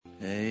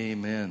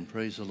Amen.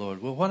 Praise the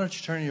Lord. Well, why don't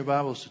you turn your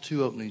Bibles to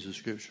two openings of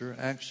Scripture,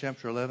 Acts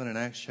chapter 11 and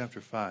Acts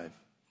chapter 5.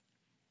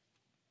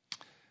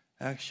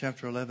 Acts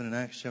chapter 11 and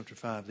Acts chapter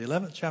 5. The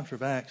 11th chapter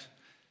of Acts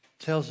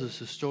tells us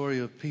the story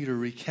of Peter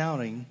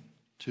recounting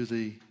to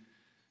the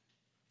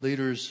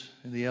leaders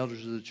and the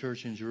elders of the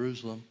church in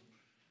Jerusalem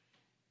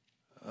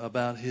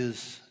about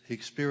his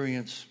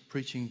experience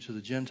preaching to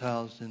the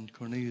Gentiles down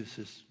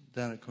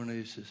at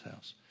Cornelius'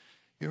 house.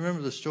 You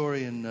remember the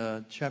story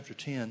in chapter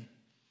 10,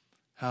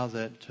 how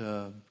that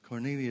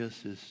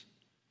Cornelius is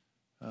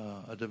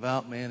a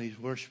devout man. He's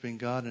worshiping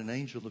God, and an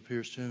angel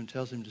appears to him and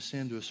tells him to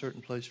send to a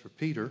certain place for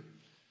Peter.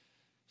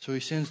 So he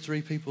sends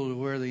three people to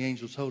where the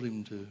angel told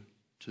him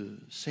to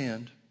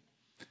send.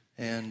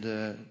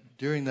 And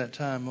during that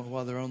time,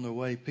 while they're on their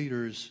way,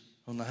 Peter is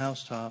on the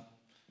housetop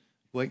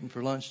waiting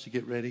for lunch to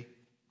get ready.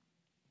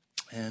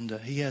 And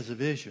he has a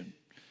vision.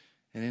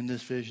 And in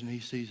this vision,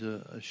 he sees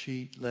a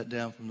sheet let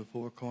down from the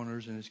four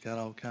corners, and it's got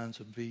all kinds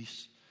of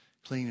beasts,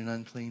 clean and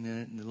unclean, in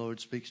it. And the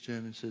Lord speaks to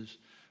him and says,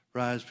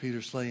 "Rise,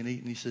 Peter, slay and eat."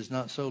 And he says,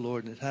 "Not so,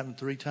 Lord." And it happened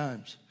 3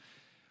 times.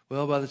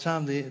 Well, by the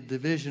time the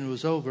vision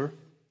was over,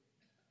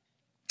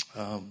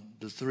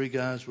 the 3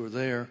 guys were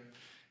there,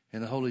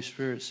 and the Holy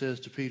Spirit says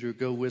to Peter,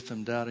 "Go with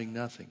them, doubting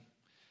nothing."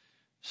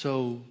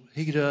 So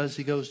he does.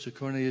 He goes to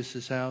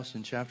Cornelius' house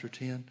in chapter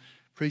 10,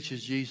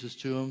 preaches Jesus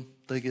to them.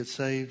 They get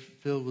saved,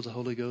 filled with the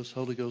Holy Ghost.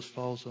 Holy Ghost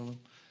falls on them.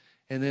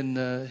 And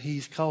then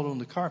he's called on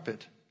the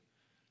carpet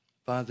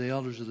by the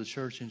elders of the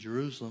church in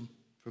Jerusalem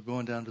for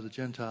going down to the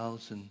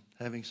Gentiles and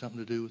having something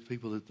to do with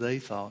people that they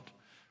thought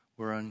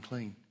were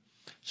unclean.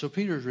 So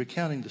Peter is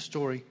recounting the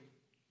story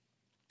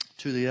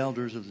to the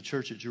elders of the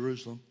church at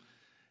Jerusalem.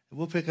 And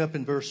we'll pick up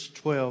in verse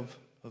 12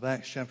 of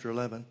Acts chapter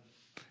 11.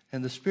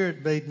 "And the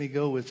Spirit bade me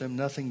go with them,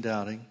 nothing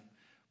doubting.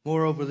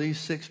 Moreover, these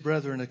 6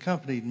 brethren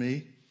accompanied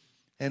me,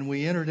 and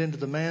we entered into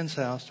the man's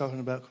house," talking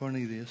about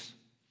Cornelius.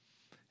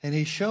 "And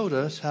he showed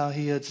us how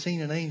he had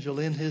seen an angel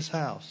in his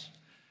house,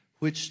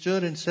 which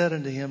stood and said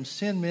unto him,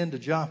 Send men to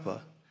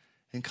Joppa,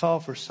 and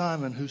call for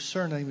Simon, whose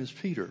surname is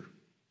Peter."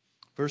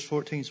 Verse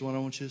 14 is the one I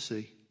want you to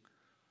see.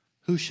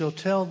 "Who shall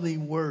tell thee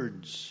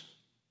words,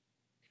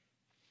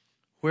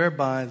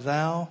 whereby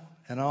thou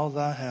and all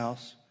thy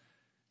house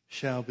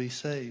shall be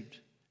saved."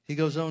 He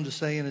goes on to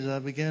say, "And as I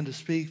began to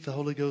speak, the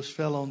Holy Ghost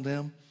fell on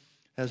them,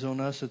 as on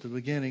us at the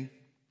beginning.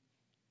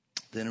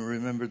 Then I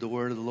remembered the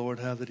word of the Lord,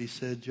 how that he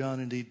said,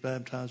 John indeed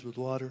baptized with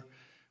water,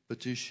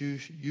 but you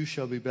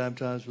shall be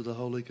baptized with the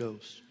Holy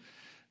Ghost."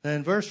 Now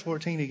in verse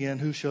 14 again,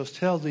 "Who shall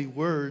tell thee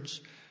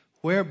words,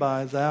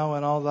 whereby thou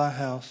and all thy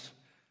house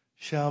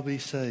shall be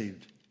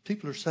saved."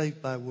 People are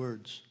saved by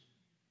words.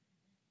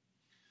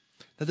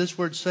 Now this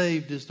word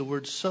saved is the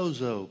word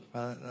sozo.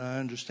 I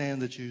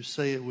understand that you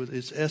say it with,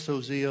 it's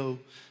S-O-Z-O.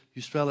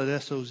 You spell it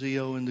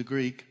S-O-Z-O in the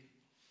Greek.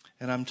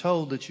 And I'm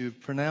told that you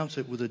pronounce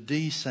it with a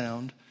D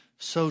sound,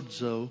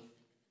 sozo.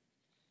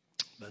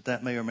 But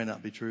that may or may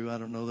not be true. I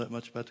don't know that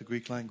much about the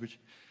Greek language.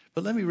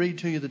 But let me read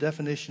to you the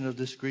definition of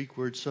this Greek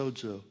word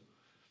sozo.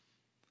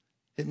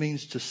 It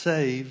means to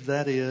save,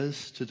 that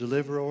is, to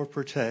deliver or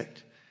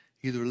protect,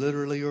 either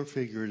literally or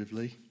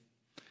figuratively.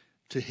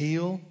 To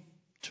heal,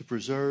 to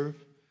preserve,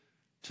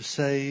 to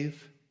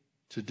save,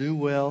 to do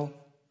well,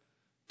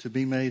 to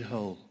be made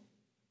whole.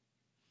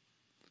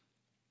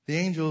 The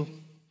angel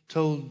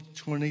told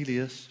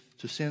Cornelius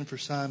to send for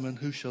Simon,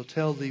 "Who shall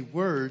tell thee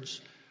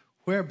words,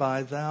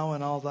 whereby thou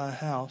and all thy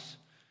house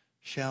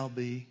shall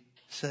be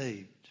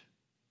saved."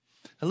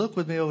 Now look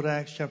with me over to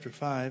Acts chapter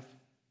 5. It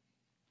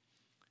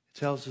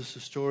tells us the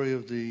story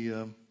of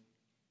the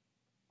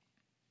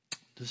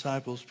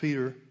disciples,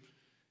 Peter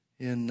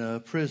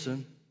in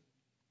prison,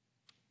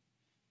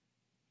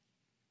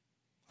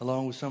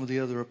 along with some of the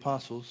other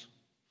apostles.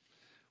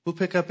 We'll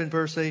pick up in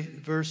verse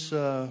 18.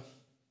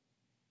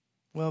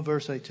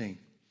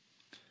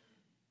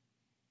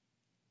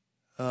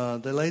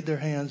 They laid their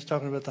hands,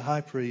 talking about the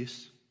high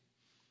priest,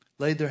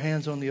 laid their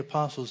hands on the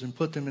apostles and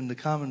put them in the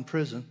common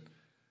prison.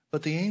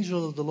 But the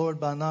angel of the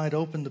Lord by night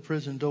opened the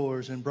prison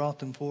doors and brought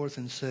them forth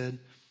and said,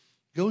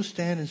 "Go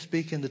stand and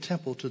speak in the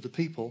temple to the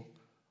people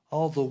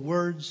all the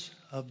words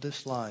of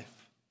this life."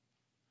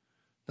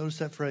 Notice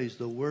that phrase,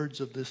 the words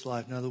of this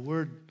life. Now the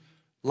word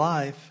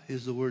life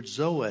is the word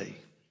zoe.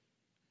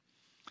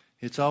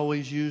 It's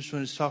always used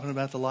when it's talking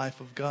about the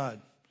life of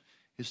God.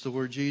 It's the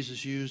word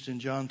Jesus used in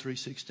John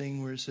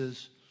 3:16 where it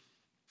says,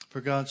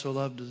 "For God so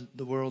loved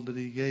the world that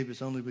he gave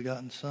his only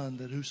begotten Son,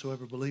 that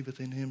whosoever believeth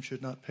in him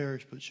should not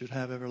perish but should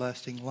have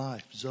everlasting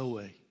life."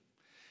 Zoe.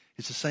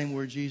 It's the same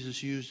word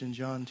Jesus used in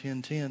John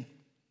 10:10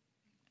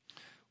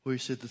 where he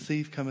said, "The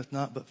thief cometh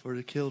not but for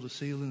to kill, to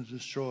steal, and to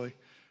destroy.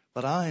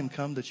 But I am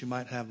come that you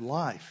might have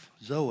life,"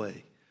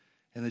 Zoe,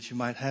 "and that you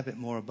might have it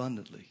more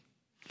abundantly."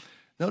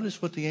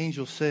 Notice what the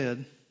angel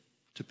said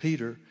to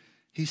Peter.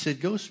 He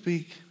said, "Go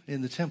speak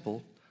in the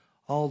temple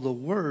all the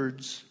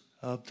words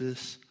of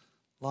this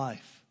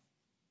life."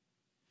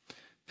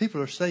 People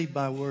are saved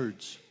by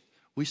words.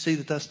 We see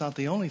that that's not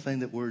the only thing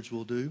that words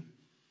will do,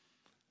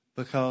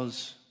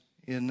 because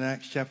in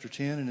Acts chapter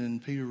 10 and in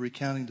Peter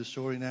recounting the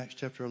story in Acts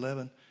chapter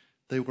 11,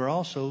 they were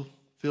also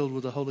filled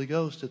with the Holy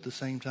Ghost at the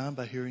same time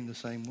by hearing the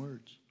same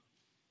words.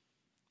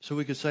 So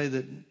we could say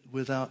that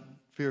without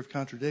fear of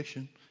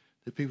contradiction,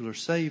 that people are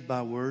saved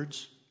by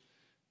words.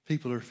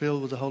 People are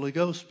filled with the Holy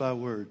Ghost by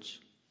words.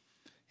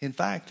 In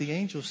fact, the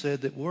angel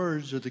said that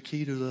words are the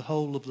key to the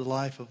whole of the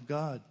life of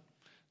God,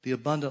 the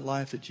abundant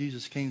life that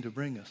Jesus came to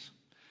bring us.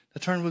 Now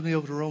turn with me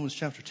over to Romans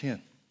chapter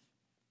 10.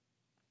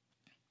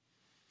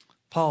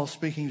 Paul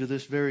speaking to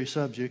this very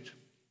subject.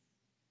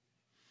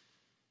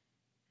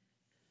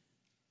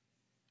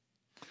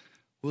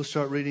 We'll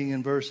start reading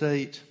in verse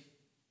 8.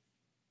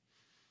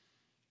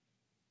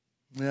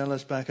 Now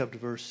let's back up to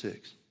verse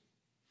 6.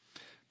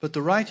 But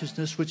the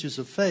righteousness which is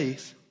of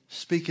faith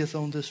speaketh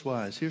on this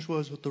wise. Here's what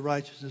is with the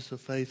righteousness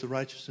of faith, the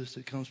righteousness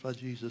that comes by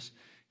Jesus.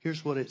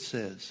 Here's what it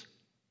says.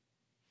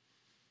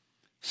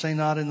 Say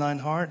not in thine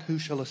heart, who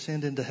shall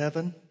ascend into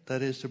heaven?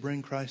 That is to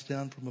bring Christ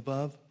down from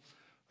above.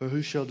 Or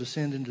who shall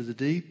descend into the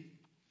deep?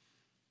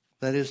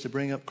 That is to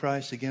bring up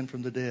Christ again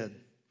from the dead.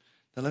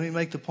 Now let me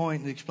make the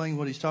point and explain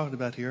what he's talking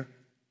about here.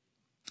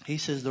 He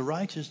says the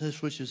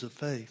righteousness which is of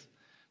faith,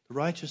 the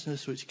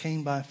righteousness which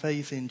came by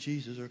faith in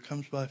Jesus or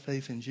comes by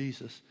faith in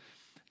Jesus,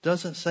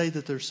 doesn't say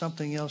that there's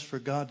something else for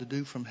God to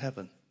do from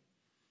heaven.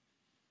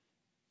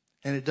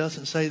 And it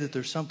doesn't say that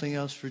there's something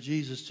else for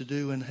Jesus to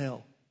do in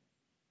hell.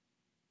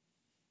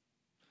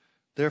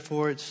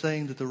 Therefore, it's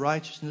saying that the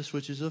righteousness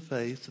which is of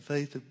faith, the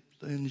faith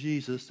in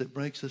Jesus that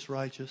makes us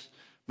righteous,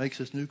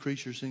 makes us new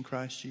creatures in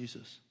Christ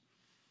Jesus,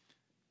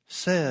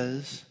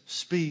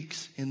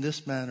 speaks in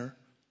this manner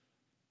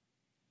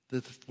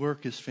that the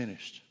work is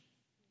finished.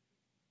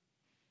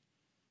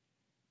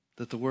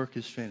 That the work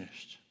is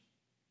finished.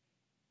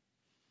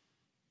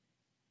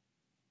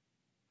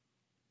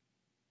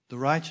 The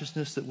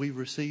righteousness that we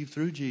receive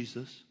through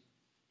Jesus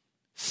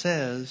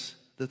says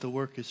that the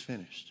work is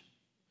finished.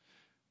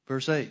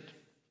 Verse 8.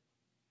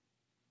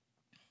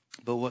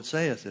 But what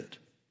saith it?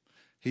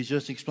 He's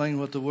just explained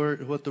what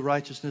the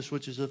righteousness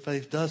which is of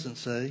faith doesn't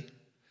say.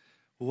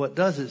 Well, what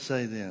does it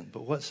say then?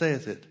 But what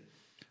saith it?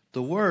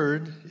 The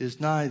word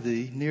is nigh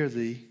thee, near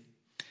thee,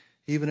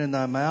 even in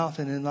thy mouth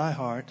and in thy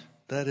heart.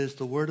 That is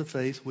the word of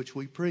faith which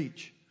we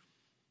preach.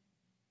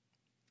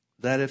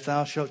 That if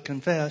thou shalt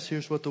confess,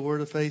 here's what the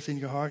word of faith in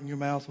your heart and your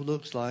mouth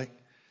looks like.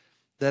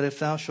 That if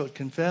thou shalt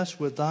confess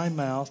with thy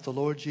mouth the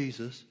Lord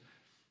Jesus,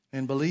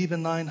 and believe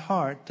in thine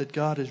heart that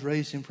God has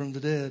raised him from the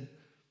dead,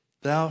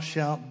 thou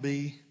shalt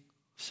be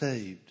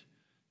saved.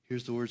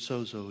 Here's the word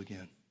sozo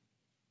again.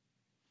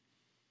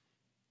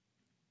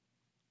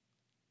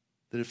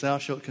 That if thou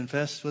shalt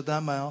confess with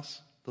thy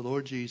mouth the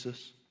Lord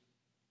Jesus,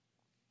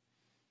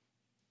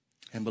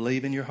 and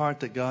believe in your heart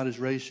that God has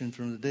raised him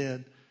from the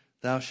dead,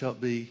 thou shalt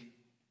be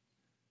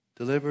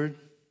delivered,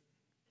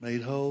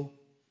 made whole,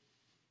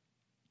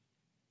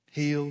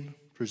 healed,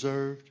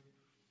 preserved,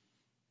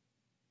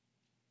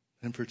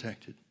 and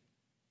protected.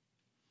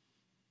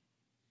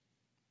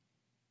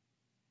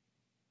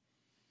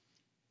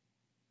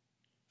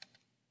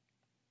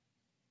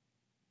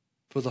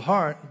 For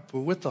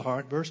with the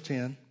heart, verse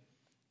 10,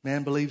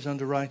 man believes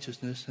unto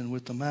righteousness, and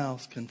with the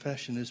mouth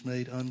confession is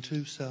made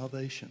unto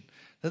salvation.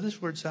 Now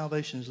this word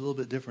salvation is a little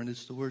bit different.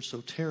 It's the word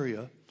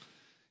soteria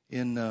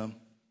in the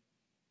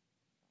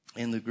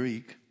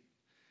Greek.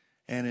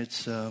 And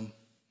it's, well,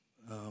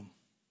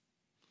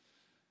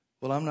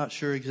 I'm not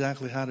sure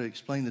exactly how to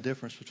explain the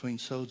difference between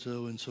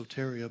sozo and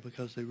soteria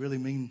because they really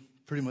mean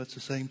pretty much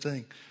the same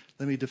thing.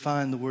 Let me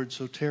define the word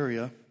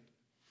soteria.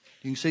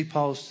 You can see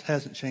Paul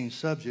hasn't changed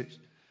subjects,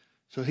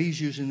 so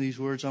he's using these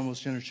words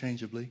almost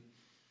interchangeably.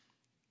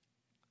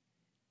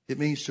 It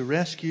means to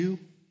rescue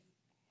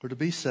or to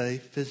be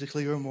safe,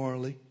 physically or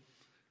morally,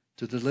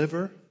 to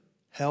deliver,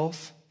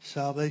 health,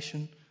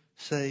 salvation,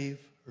 save,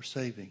 or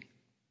saving.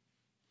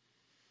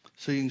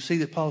 So you can see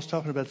that Paul's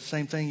talking about the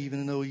same thing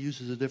even though he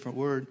uses a different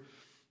word.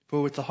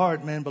 For with the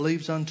heart man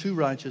believes unto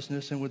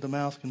righteousness, and with the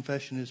mouth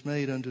confession is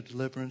made unto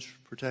deliverance,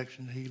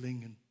 protection,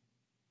 healing, and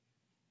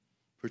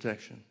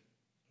protection.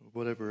 Or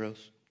whatever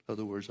else,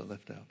 other words I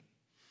left out.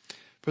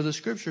 For the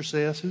scripture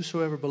saith,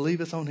 whosoever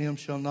believeth on him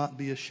shall not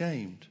be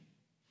ashamed.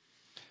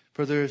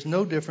 For there is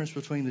no difference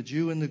between the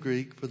Jew and the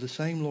Greek, for the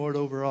same Lord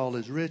over all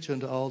is rich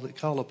unto all that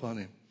call upon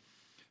him.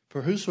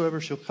 For whosoever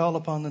shall call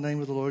upon the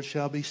name of the Lord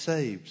shall be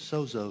saved,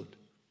 sozoed.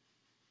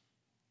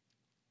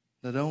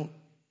 Now don't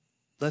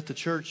let the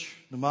church,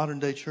 the modern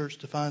day church,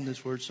 define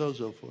this word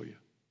sozo for you.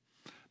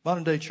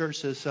 Modern day church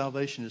says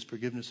salvation is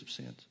forgiveness of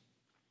sins.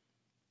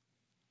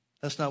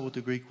 That's not what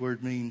the Greek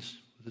word means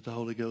that the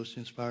Holy Ghost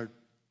inspired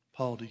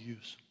Paul to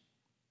use.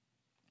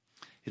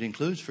 It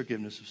includes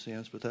forgiveness of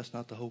sins, but that's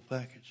not the whole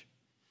package.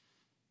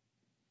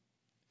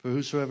 For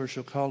whosoever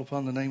shall call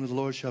upon the name of the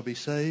Lord shall be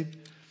saved.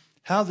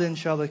 How then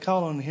shall they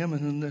call on him in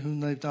whom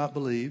they have not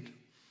believed?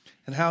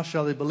 And how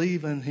shall they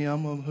believe in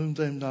him of whom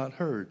they have not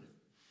heard?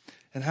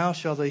 And how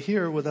shall they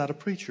hear without a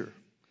preacher?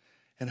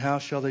 And how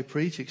shall they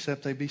preach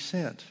except they be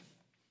sent?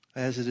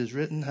 As it is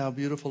written, how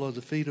beautiful are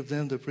the feet of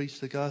them that preach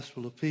the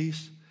gospel of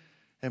peace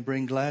and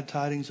bring glad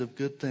tidings of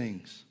good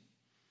things.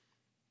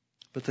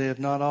 But they have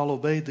not all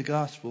obeyed the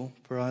gospel,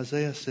 for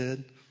Isaiah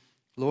said,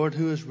 Lord,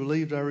 who has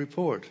believed our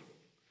report?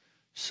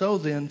 So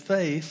then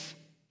faith,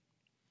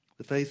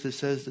 the faith that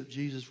says that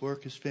Jesus'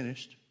 work is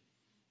finished.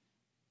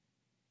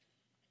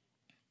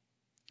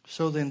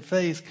 So then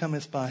faith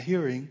cometh by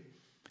hearing,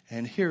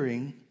 and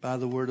hearing by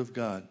the word of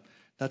God.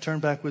 Now turn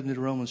back with me to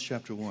Romans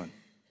chapter 1.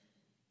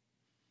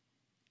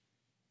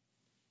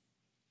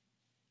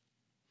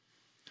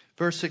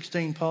 Verse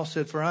 16, Paul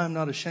said, For I am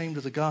not ashamed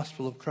of the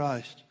gospel of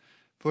Christ,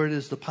 for it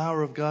is the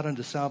power of God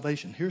unto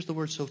salvation. Here's the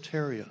word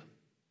soteria,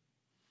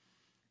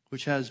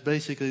 which has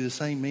basically the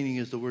same meaning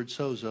as the word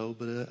sozo,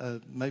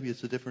 but maybe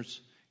it's a difference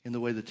in the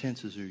way the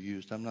tenses are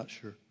used. I'm not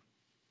sure.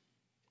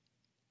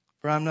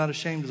 For I am not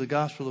ashamed of the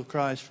gospel of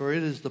Christ, for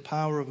it is the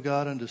power of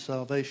God unto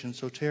salvation,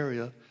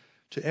 soteria,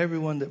 to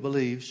everyone that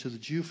believes, to the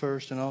Jew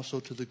first and also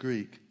to the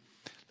Greek.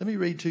 Let me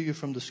read to you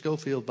from the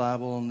Scofield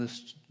Bible on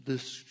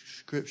this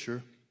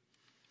scripture.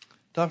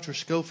 Dr.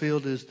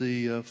 Scofield is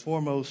the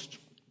foremost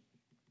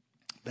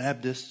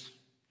Baptist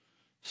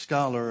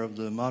scholar of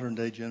the modern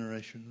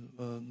generation.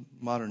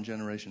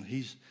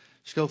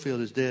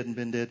 Scofield is dead and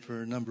been dead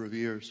for a number of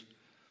years,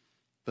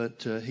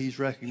 but he's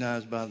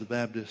recognized by the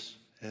Baptists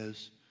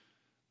as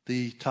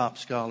the top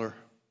scholar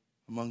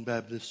among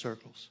Baptist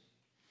circles.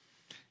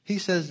 He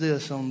says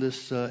this on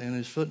this in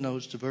his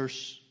footnotes to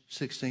verse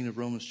 16 of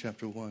Romans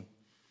chapter 1.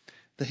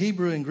 The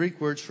Hebrew and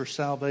Greek words for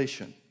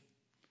salvation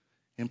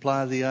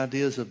imply the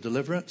ideas of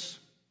deliverance,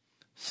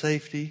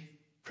 safety,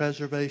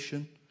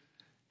 preservation,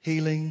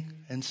 healing,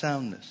 and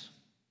soundness.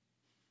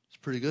 It's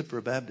pretty good for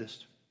a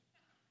Baptist.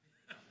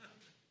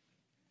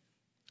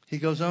 He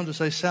goes on to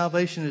say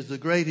salvation is the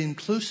great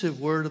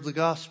inclusive word of the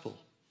gospel,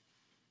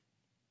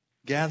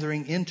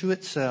 gathering into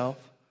itself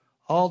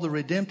all the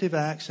redemptive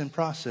acts and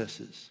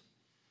processes,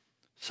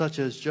 such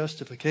as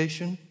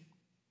justification,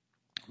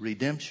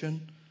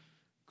 redemption,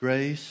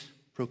 grace,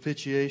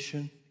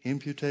 propitiation,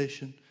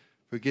 imputation,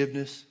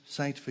 forgiveness,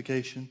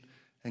 sanctification,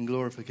 and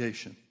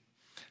glorification.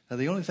 Now,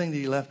 the only thing that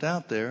he left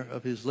out there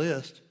of his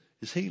list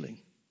is healing.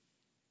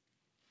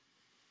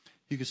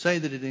 You could say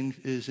that it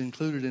is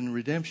included in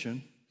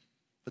redemption,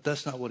 but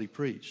that's not what he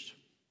preached.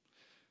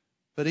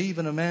 But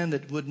even a man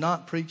that would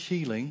not preach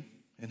healing,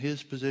 and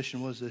his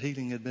position was that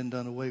healing had been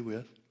done away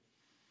with,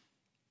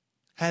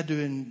 had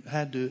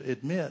to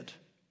admit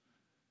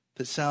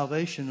that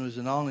salvation was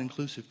an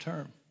all-inclusive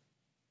term.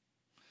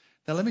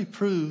 Now, let me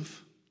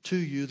prove to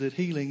you that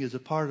healing is a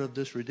part of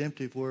this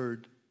redemptive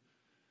word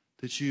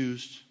that's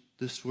used,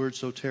 this word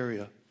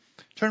soteria.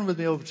 Turn with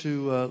me over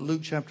to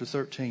Luke chapter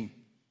 13.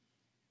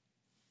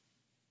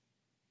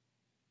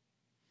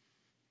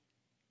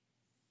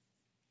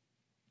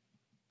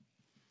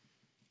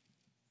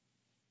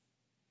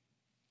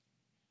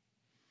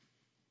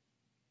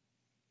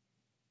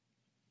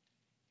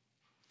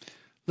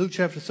 Luke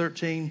chapter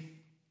 13.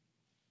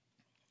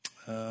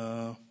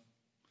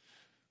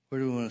 Where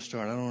do we want to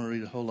start? I don't want to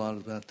read a whole lot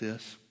about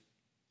this.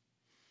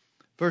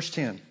 Verse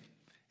 10.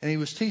 And he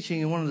was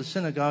teaching in one of the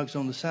synagogues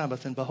on the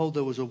Sabbath, and behold,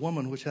 there was a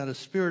woman which had a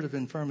spirit of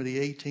infirmity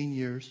 18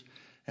 years,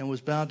 and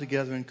was bowed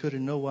together, and could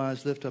in no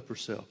wise lift up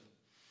herself.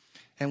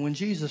 And when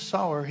Jesus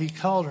saw her, he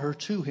called her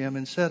to him,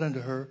 and said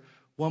unto her,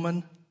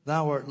 Woman,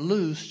 thou art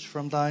loosed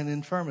from thine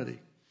infirmity.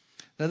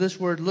 Now this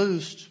word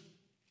loosed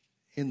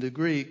in the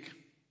Greek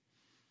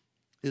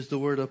is the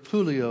word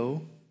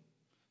apulio,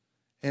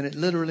 and it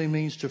literally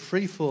means to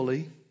free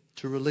fully,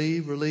 to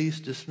relieve, release,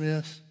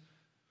 dismiss,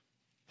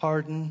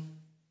 pardon,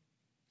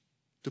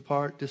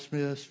 depart,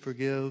 dismiss,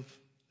 forgive,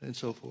 and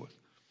so forth.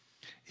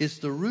 It's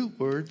the root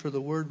word for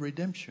the word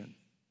redemption.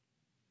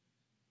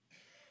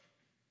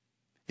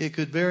 It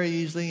could very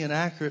easily and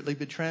accurately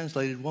be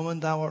translated, Woman,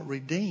 thou art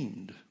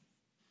redeemed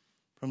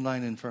from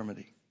thine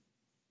infirmity.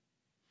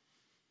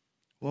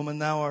 Woman,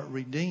 thou art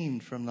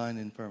redeemed from thine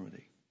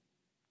infirmity.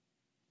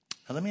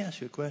 Now let me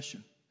ask you a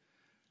question.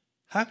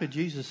 How could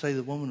Jesus say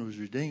the woman was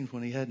redeemed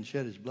when he hadn't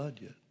shed his blood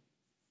yet?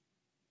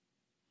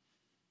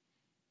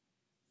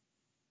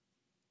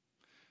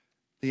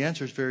 The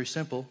answer is very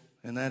simple,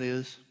 and that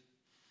is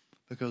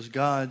because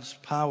God's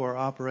power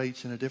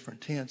operates in a different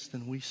tense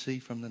than we see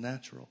from the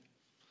natural.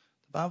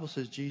 The Bible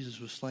says Jesus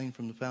was slain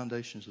from the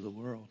foundations of the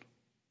world.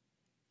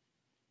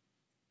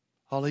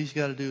 All he's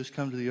got to do is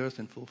come to the earth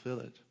and fulfill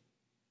it.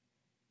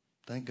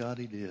 Thank God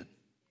he did.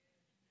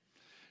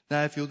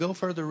 Now, if you'll go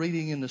further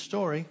reading in the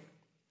story,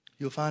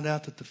 you'll find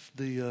out that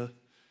the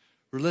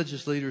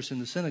religious leaders in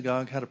the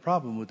synagogue had a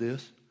problem with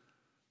this.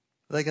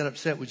 They got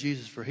upset with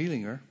Jesus for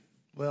healing her.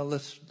 Well,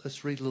 let's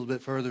read a little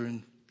bit further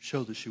and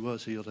show that she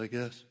was healed, I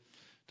guess.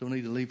 Don't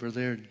need to leave her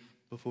there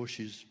before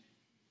she's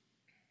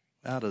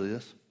out of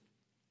this.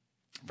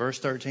 Verse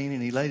 13,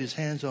 and he laid his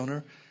hands on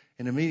her,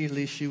 and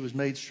immediately she was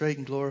made straight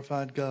and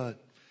glorified God.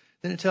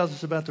 Then it tells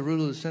us about the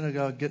ruler of the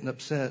synagogue getting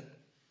upset.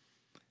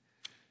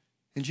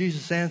 And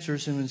Jesus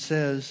answers him and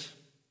says,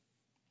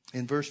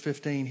 in verse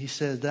 15, he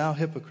says, Thou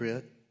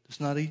hypocrite, does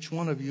not each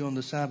one of you on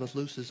the Sabbath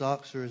loose his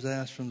ox or his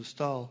ass from the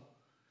stall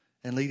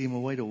and lead him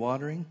away to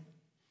watering?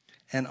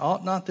 And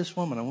ought not this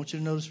woman, I want you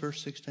to notice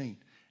verse 16,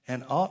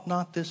 and ought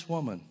not this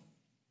woman,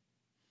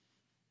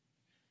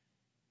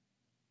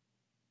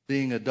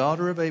 being a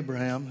daughter of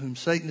Abraham, whom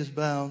Satan is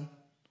bound,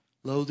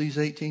 lo, these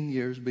 18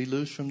 years, be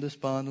loosed from this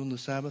bond on the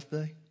Sabbath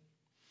day?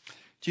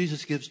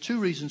 Jesus gives two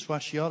reasons why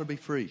she ought to be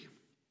free.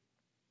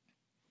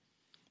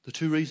 The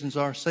two reasons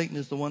are Satan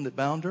is the one that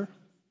bound her,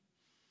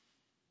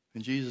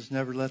 and Jesus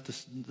never let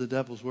the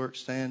devil's work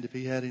stand if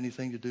he had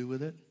anything to do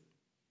with it.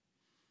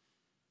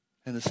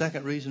 And the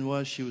second reason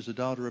was she was a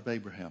daughter of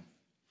Abraham.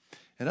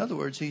 In other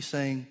words, he's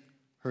saying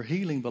her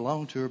healing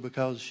belonged to her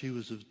because she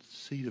was of the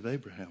seed of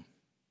Abraham.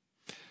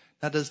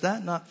 Now, does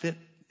that not fit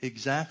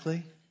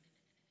exactly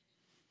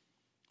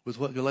with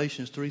what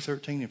Galatians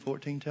 3:13 and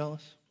 14 tell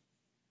us?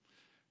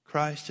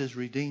 Christ has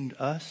redeemed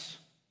us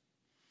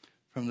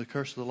from the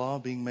curse of the law,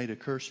 being made a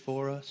curse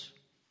for us.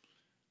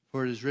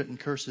 For it is written,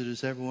 cursed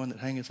is everyone that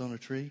hangeth on a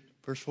tree.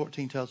 Verse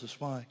 14 tells us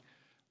why.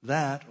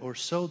 That, or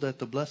so that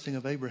the blessing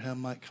of Abraham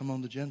might come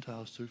on the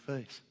Gentiles through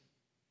faith.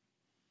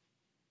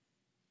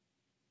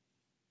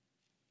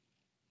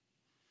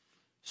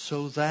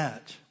 So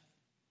that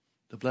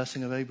the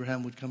blessing of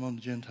Abraham would come on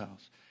the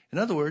Gentiles. In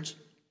other words,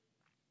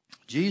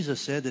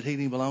 Jesus said that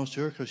healing belongs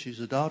to her because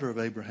she's a daughter of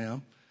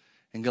Abraham.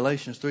 And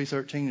Galatians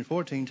 3:13 and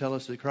 14 tell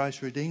us that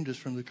Christ redeemed us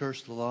from the curse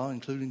of the law,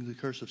 including the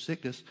curse of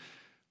sickness,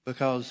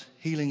 because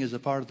healing is a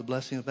part of the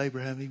blessing of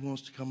Abraham. He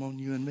wants to come on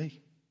you and me.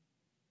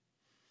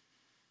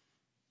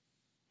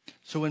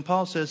 So when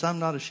Paul says, I'm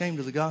not ashamed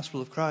of the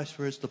gospel of Christ,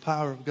 for it's the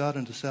power of God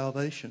unto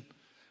salvation,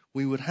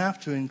 we would have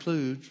to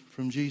include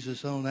from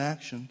Jesus' own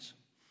actions,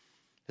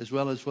 as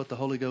well as what the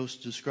Holy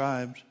Ghost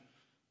described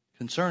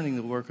concerning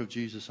the work of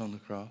Jesus on the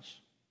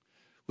cross.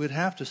 We'd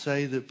have to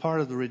say that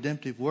part of the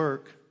redemptive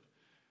work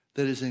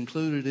that is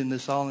included in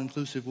this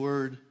all-inclusive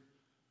word,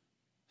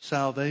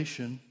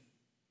 salvation,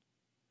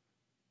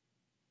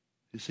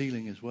 is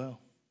healing as well.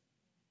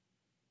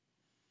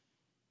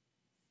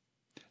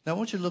 Now I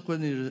want you to look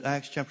with me to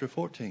Acts chapter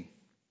 14.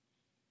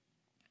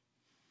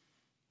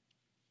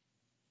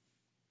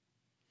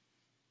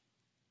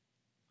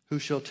 Who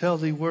shall tell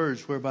thee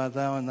words whereby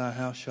thou and thy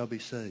house shall be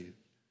saved?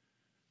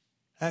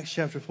 Acts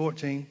chapter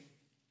 14,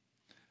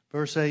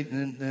 verse 8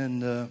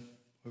 and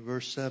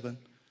verse 7.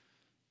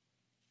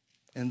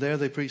 And there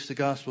they preached the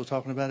gospel,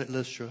 talking about at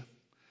Lystra.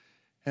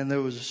 And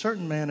there was a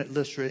certain man at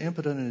Lystra,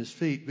 impotent in his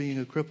feet, being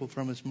a cripple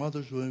from his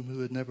mother's womb,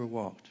 who had never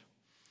walked.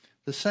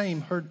 The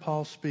same heard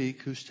Paul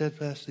speak, who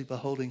steadfastly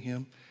beholding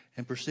him,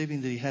 and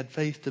perceiving that he had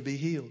faith to be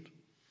healed.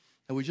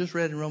 And we just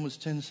read in Romans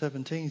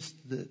 10:17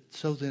 that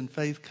so then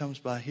faith comes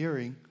by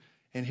hearing,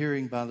 and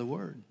hearing by the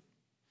word.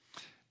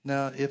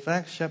 Now, if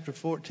Acts chapter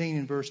 14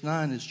 and verse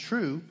 9 is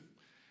true,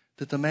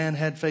 that the man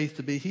had faith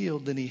to be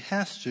healed, then he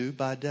has to,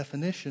 by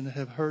definition,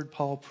 have heard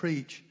Paul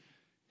preach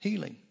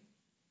healing.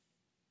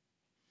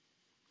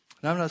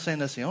 Now, I'm not saying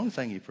that's the only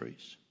thing he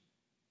preached.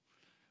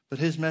 But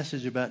his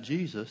message about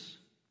Jesus,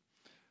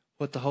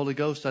 what the Holy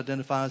Ghost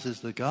identifies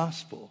as the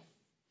gospel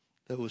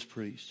that was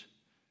preached,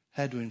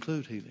 had to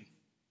include healing.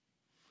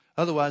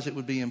 Otherwise, it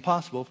would be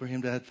impossible for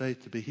him to have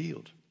faith to be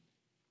healed.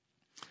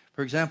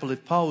 For example,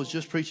 if Paul was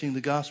just preaching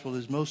the gospel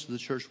as most of the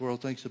church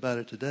world thinks about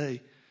it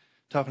today,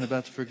 talking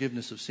about the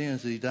forgiveness of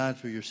sins, that he died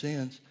for your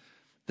sins,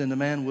 then the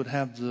man would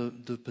have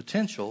the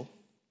potential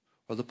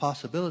or the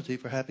possibility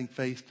for having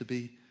faith to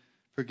be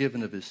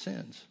forgiven of his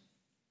sins.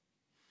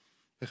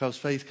 Because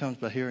faith comes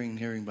by hearing and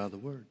hearing by the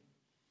word.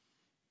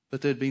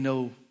 But there'd be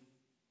no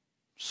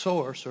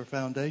source or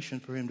foundation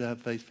for him to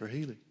have faith for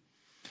healing.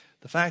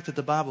 The fact that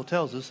the Bible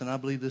tells us, and I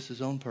believe this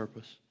is on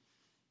purpose,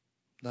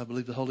 and I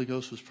believe the Holy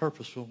Ghost was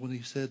purposeful when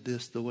he said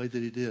this the way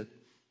that he did.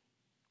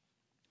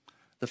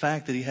 The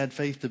fact that he had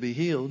faith to be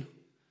healed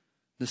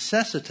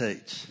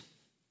necessitates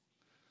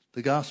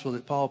the gospel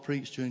that Paul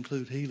preached to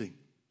include healing.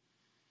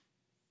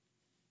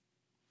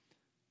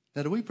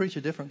 Now, do we preach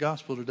a different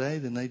gospel today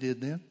than they did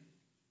then?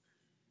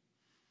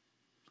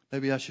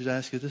 Maybe I should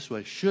ask it this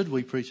way. Should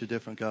we preach a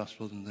different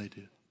gospel than they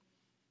did?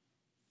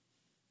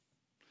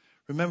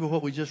 Remember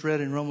what we just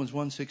read in Romans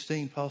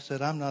 1:16. Paul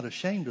said, I'm not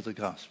ashamed of the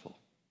gospel.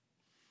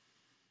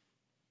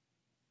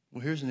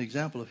 Well, here's an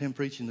example of him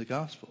preaching the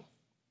gospel.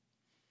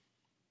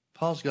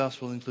 Paul's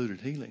gospel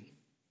included healing.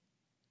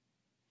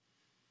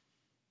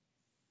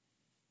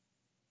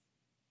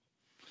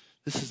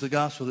 This is the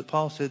gospel that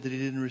Paul said that he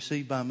didn't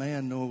receive by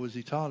man, nor was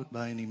he taught it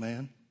by any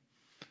man,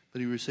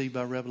 but he received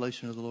by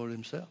revelation of the Lord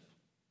himself.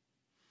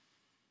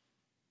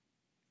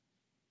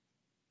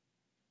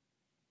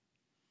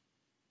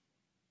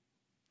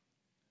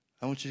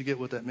 I want you to get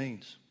what that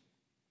means.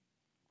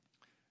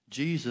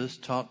 Jesus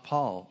taught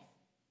Paul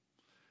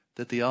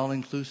that the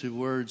all-inclusive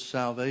word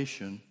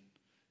salvation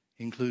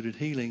included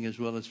healing as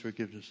well as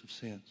forgiveness of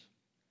sins.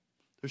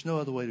 There's no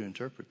other way to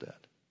interpret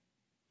that.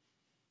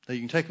 Now,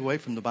 you can take away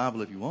from the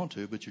Bible if you want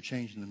to, but you're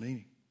changing the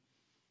meaning.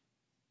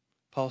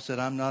 Paul said,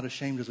 I'm not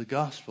ashamed of the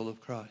gospel of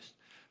Christ,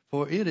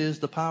 for it is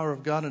the power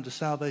of God unto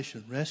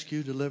salvation,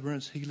 rescue,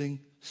 deliverance, healing,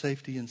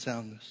 safety, and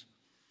soundness.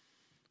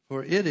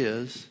 For it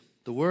is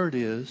the word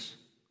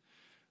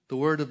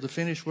of the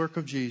finished work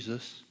of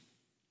Jesus,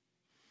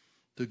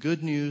 the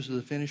good news of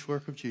the finished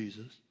work of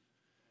Jesus,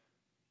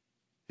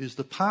 is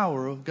the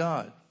power of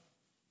God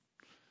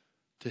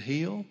to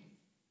heal,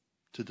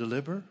 to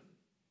deliver,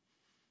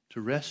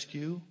 to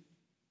rescue,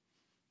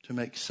 to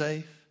make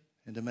safe,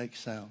 and to make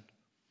sound.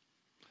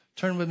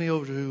 Turn with me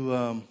over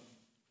to,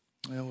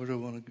 where do I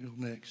want to go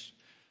next?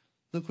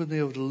 Look with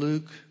me over to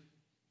Luke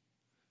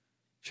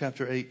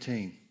chapter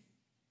 18.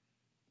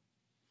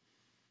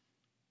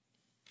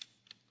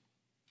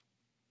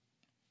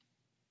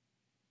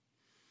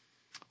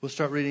 We'll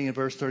start reading in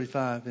verse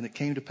 35. And it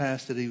came to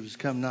pass that he was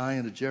come nigh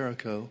unto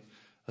Jericho.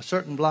 A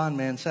certain blind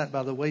man sat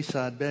by the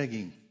wayside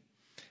begging.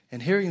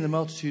 And hearing the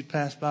multitude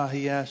pass by,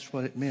 he asked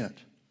what it meant.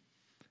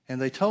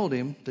 And they told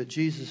him that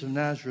Jesus of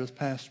Nazareth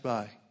passed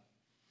by.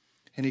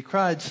 And he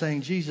cried,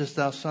 saying, Jesus,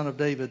 thou son of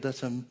David.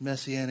 That's a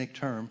messianic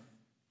term.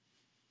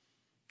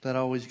 That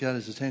always got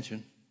his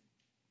attention.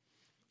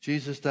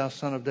 Jesus, thou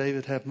son of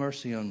David, have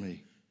mercy on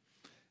me.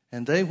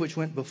 And they which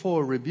went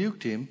before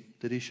rebuked him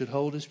that he should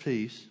hold his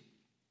peace.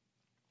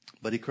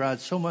 But he cried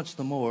so much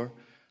the more,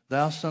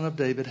 Thou son of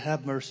David,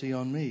 have mercy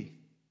on me.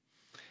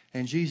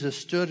 And Jesus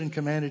stood and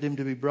commanded him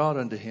to be brought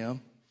unto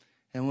him.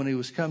 And when he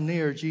was come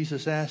near,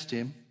 Jesus asked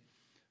him,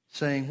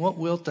 saying, What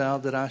wilt thou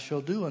that I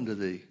shall do unto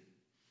thee?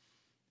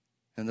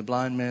 And the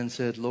blind man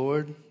said,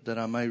 Lord, that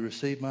I may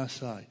receive my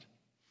sight.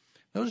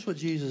 Notice what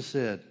Jesus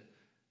said.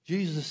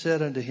 Jesus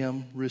said unto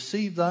him,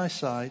 Receive thy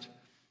sight,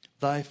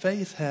 thy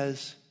faith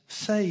has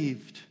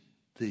saved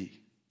thee.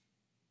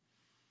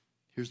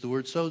 Here's the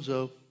word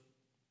sozo.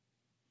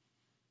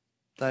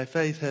 Thy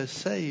faith has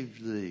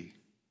saved thee.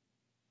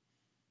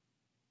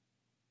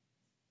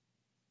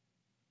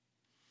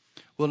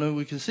 Well, now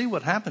we can see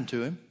what happened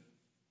to him.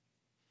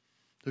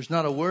 There's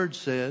not a word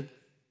said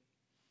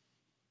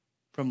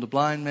from the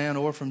blind man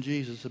or from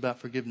Jesus about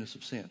forgiveness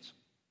of sins.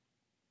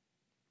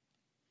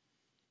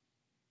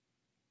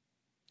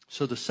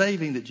 So the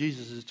saving that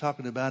Jesus is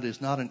talking about is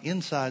not an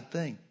inside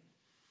thing.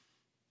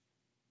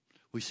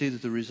 We see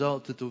that the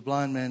result that the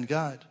blind man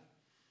got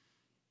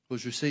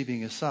was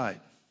receiving his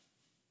sight.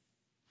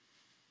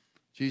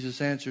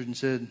 Jesus answered and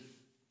said,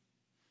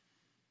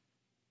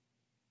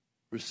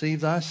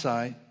 Receive thy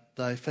sight,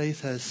 thy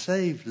faith has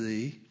saved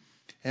thee.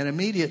 And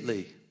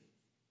immediately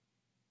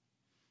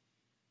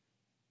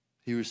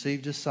he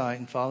received his sight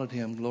and followed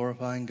him,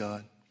 glorifying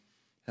God.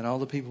 And all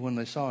the people, when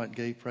they saw it,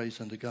 gave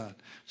praise unto God.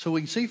 So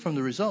we can see from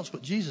the results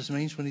what Jesus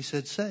means when he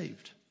said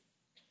saved.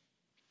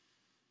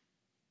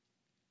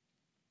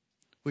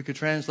 We could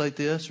translate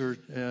this or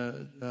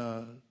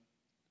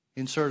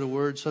insert a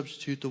word,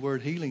 substitute the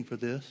word healing for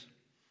this.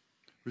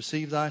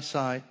 Receive thy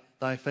sight,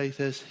 thy faith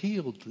has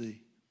healed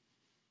thee.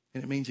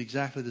 And it means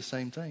exactly the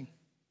same thing.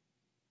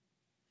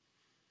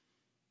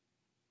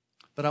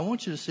 But I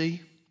want you to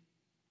see,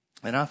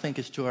 and I think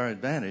it's to our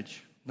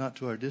advantage, not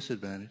to our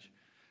disadvantage,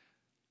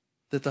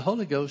 that the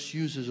Holy Ghost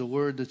uses a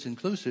word that's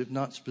inclusive,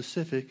 not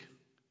specific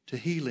to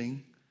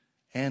healing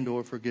and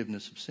or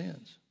forgiveness of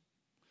sins.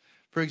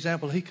 For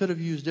example, he could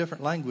have used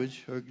different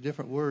language or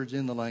different words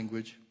in the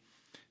language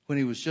when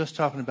he was just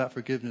talking about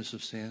forgiveness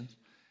of sins.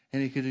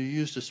 And he could have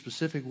used a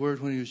specific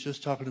word when he was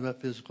just talking about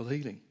physical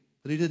healing.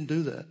 But he didn't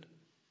do that.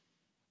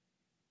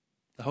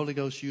 The Holy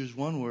Ghost used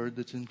one word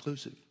that's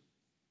inclusive.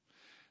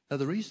 Now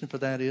the reason for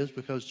that is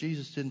because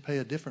Jesus didn't pay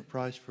a different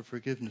price for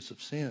forgiveness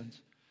of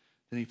sins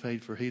than he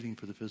paid for healing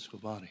for the physical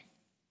body.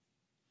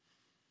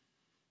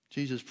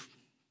 Jesus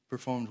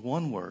performed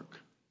one work,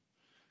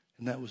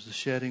 and that was the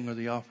shedding or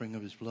the offering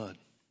of his blood.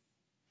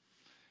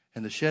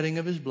 And the shedding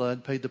of his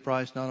blood paid the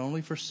price not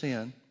only for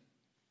sin,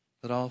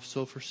 but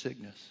also for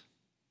sickness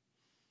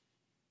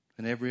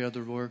and every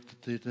other work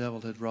that the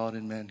devil had wrought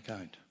in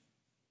mankind.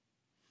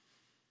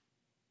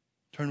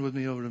 Turn with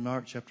me over to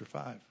Mark chapter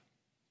 5.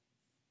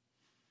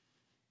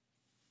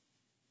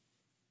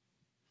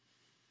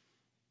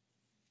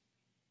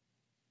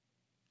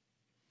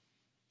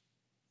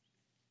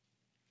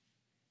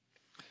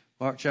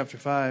 Mark chapter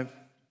 5.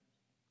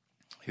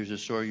 Here's a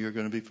story you're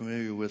going to be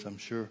familiar with, I'm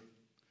sure.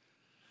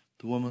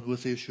 The woman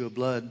with the issue of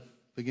blood,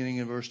 beginning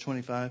in verse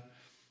 25.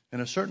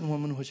 And a certain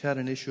woman which had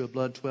an issue of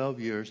blood 12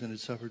 years and had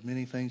suffered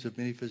many things of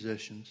many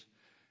physicians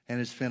and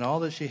had spent all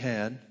that she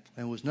had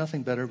and was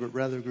nothing better but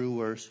rather grew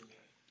worse,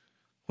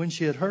 when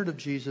she had heard of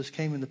Jesus,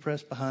 came in the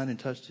press behind and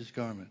touched his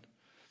garment.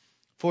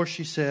 For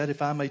she said,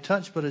 If I may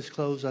touch but his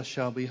clothes, I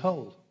shall be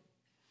whole.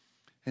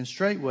 And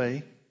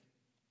straightway,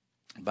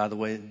 by the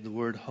way, the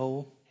word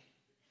whole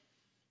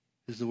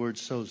is the word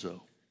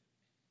sozo.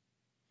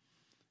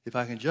 If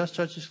I can just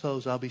touch his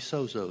clothes, I'll be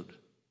sozoed.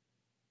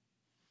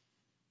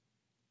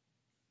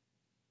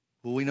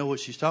 Well, we know what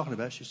she's talking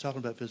about. She's talking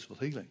about physical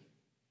healing.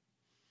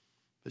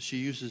 But she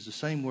uses the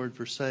same word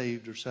for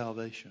saved or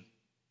salvation.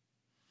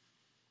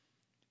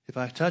 If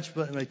I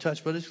may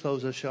touch but his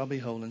clothes, I shall be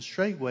whole. And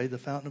straightway the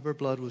fountain of her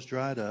blood was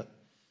dried up,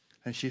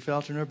 and she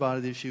felt in her body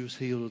that she was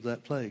healed of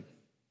that plague.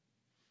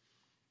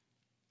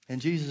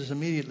 And Jesus,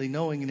 immediately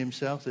knowing in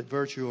himself that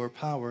virtue or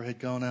power had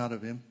gone out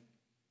of him,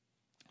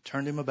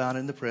 turned him about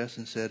in the press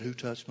and said, Who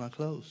touched my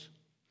clothes?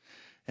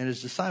 And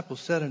his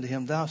disciples said unto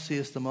him, Thou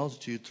seest the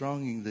multitude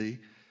thronging thee,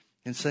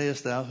 and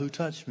sayest thou, Who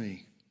touched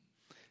me?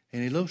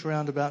 And he looked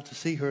round about to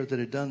see her that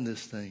had done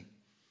this thing.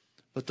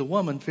 But the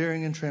woman,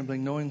 fearing and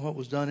trembling, knowing what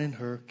was done in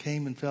her,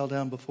 came and fell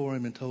down before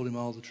him and told him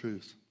all the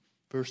truth.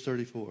 Verse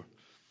 34.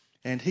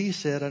 And he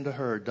said unto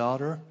her,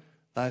 Daughter,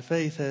 thy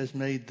faith has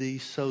made thee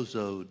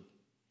sozoed.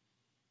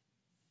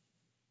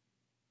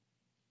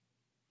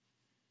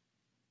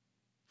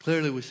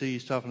 Clearly we see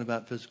he's talking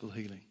about physical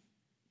healing.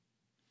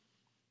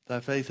 Thy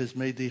faith has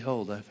made thee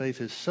whole. Thy faith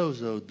has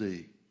sozoed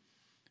thee.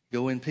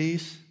 Go in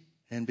peace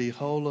and be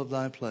whole of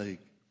thy plague.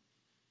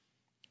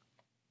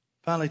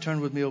 Finally, turn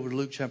with me over to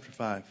Luke chapter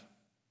 5.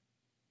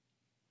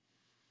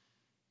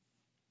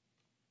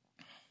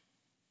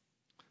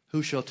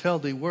 Who shall tell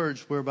thee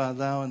words whereby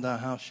thou and thy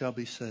house shall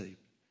be saved?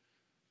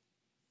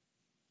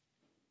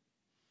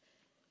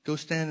 Go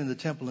stand in the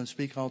temple and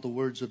speak all the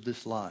words of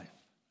this life.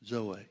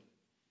 Zoe.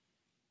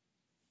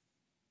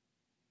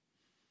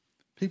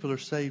 People are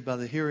saved by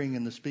the hearing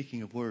and the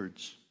speaking of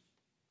words.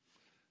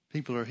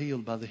 People are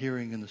healed by the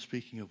hearing and the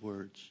speaking of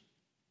words.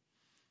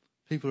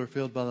 People are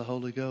filled by the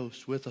Holy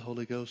Ghost, with the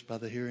Holy Ghost, by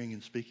the hearing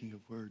and speaking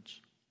of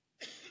words.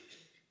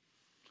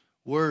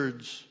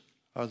 Words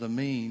are the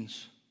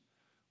means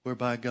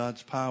whereby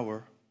God's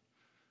power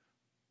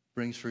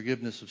brings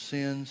forgiveness of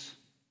sins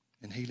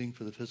and healing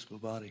for the physical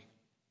body.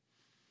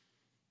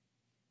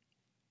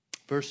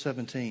 Verse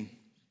 17,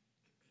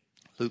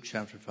 Luke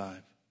chapter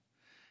 5.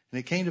 And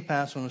it came to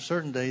pass on a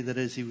certain day that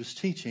as he was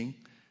teaching,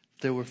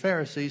 there were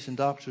Pharisees and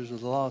doctors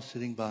of the law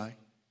sitting by,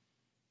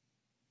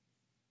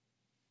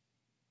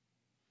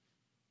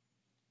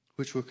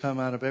 which were come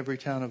out of every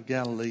town of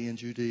Galilee and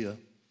Judea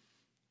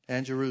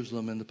and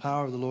Jerusalem, and the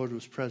power of the Lord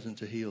was present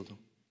to heal them.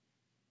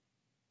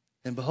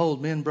 And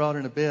behold, men brought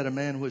in a bed a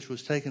man which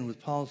was taken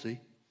with palsy,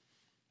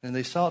 and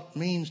they sought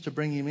means to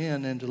bring him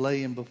in and to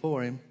lay him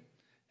before him.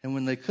 And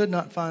when they could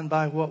not find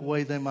by what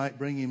way they might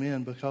bring him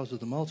in because of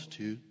the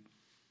multitude,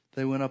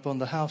 they went up on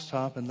the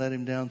housetop and let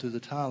him down through the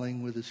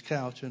tiling with his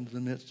couch into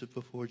the midst of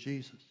before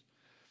Jesus.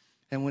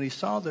 And when he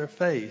saw their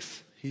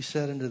faith, he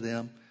said unto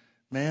them,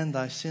 Man,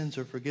 thy sins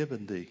are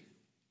forgiven thee.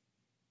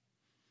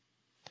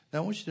 Now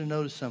I want you to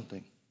notice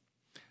something.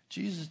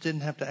 Jesus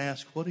didn't have to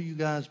ask, what do you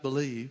guys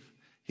believe?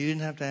 He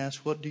didn't have to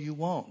ask, what do you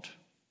want?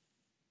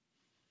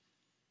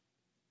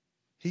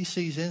 He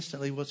sees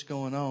instantly what's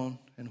going on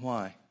and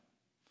why.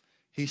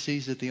 He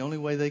sees that the only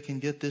way they can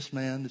get this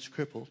man that's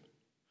crippled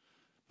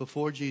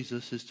before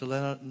Jesus is to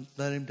let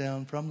him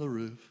down from the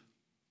roof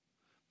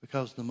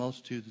because of the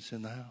multitude that's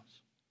in the house.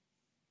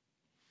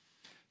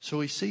 So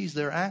he sees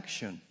their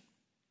action.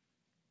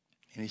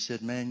 And he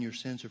said, man, your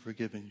sins are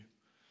forgiven you.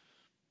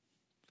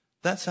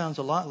 That sounds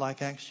a lot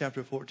like Acts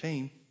chapter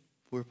 14,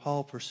 where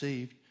Paul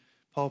preached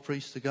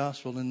the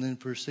gospel and then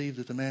perceived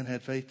that the man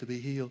had faith to be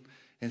healed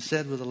and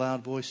said with a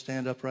loud voice,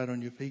 stand upright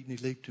on your feet, and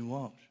he leaped and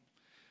walked.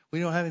 We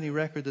don't have any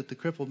record that the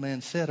crippled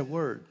man said a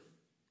word,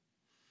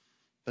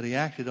 but he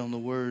acted on the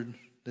word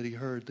that he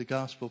heard, the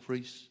gospel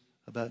preached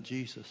about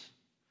Jesus,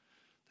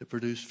 that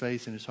produced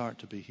faith in his heart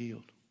to be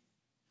healed.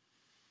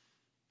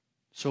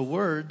 So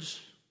words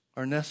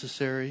are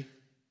necessary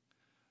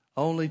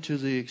only to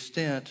the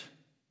extent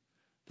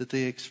that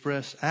they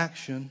express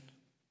action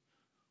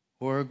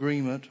or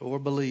agreement or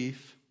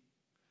belief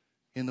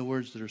in the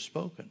words that are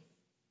spoken.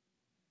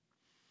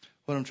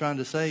 What I'm trying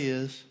to say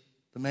is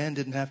the man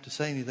didn't have to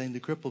say anything. The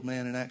crippled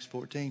man in Acts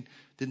 14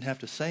 didn't have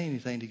to say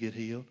anything to get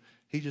healed.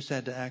 He just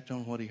had to act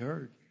on what he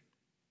heard.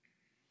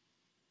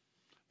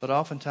 But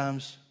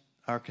oftentimes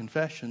our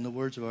confession, the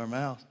words of our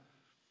mouth,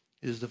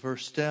 is the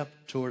first step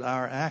toward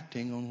our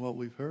acting on what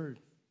we've heard.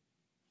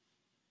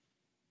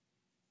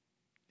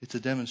 It's a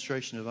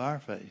demonstration of our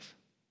faith.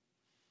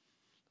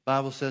 The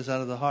Bible says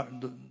out of the heart,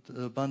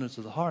 the abundance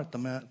of the heart,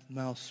 the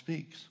mouth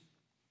speaks.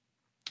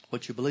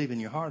 What you believe in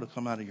your heart will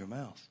come out of your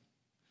mouth.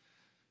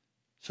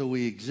 So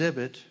we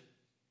exhibit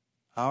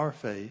our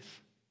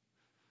faith,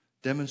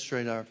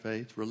 demonstrate our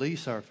faith,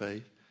 release our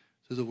faith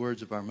through the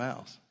words of our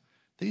mouth.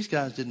 These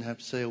guys didn't have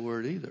to say a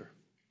word either.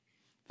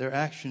 Their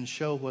actions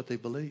show what they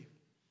believe.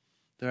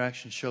 Their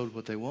actions showed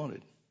what they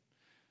wanted.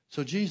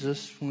 So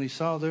Jesus, when he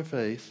saw their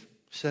faith,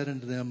 said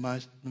unto them,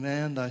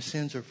 Man, thy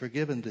sins are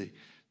forgiven thee.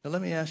 Now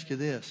let me ask you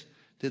this.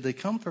 Did they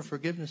come for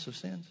forgiveness of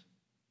sins?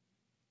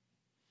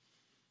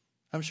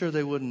 I'm sure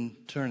they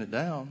wouldn't turn it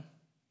down.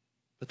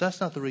 But that's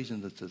not the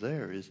reason that they're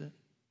there, is it?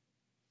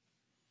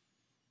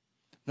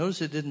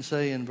 Notice it didn't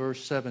say in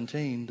verse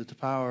 17 that the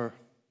power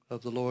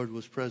of the Lord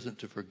was present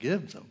to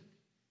forgive them.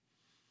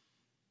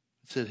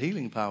 It said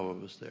healing power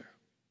was there.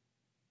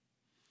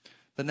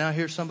 But now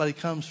here somebody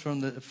comes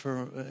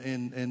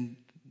and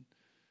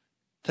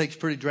takes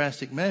pretty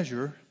drastic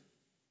measure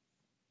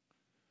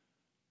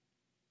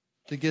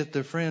to get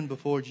their friend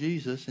before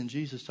Jesus, and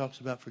Jesus talks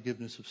about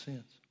forgiveness of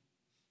sins.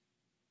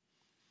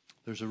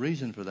 There's a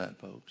reason for that,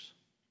 folks.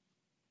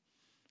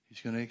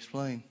 He's going to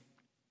explain.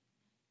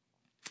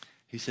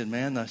 He said,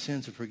 Man, thy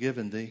sins are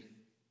forgiven thee.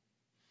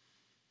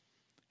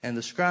 And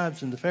the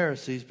scribes and the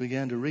Pharisees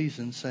began to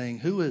reason, saying,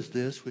 Who is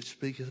this which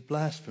speaketh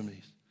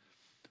blasphemies?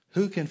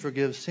 Who can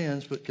forgive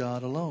sins but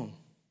God alone?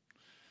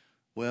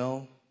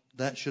 Well,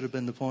 that should have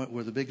been the point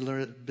where the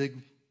big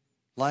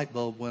light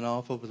bulb went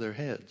off over their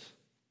heads.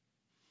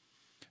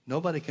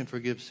 Nobody can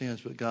forgive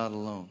sins but God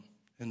alone.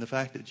 And the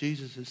fact that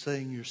Jesus is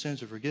saying your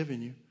sins are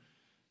forgiven you,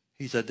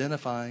 He's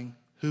identifying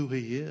who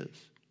he is.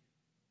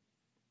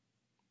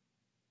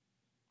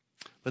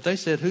 But they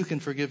said, who can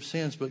forgive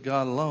sins but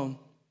God alone?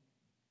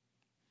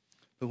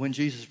 But when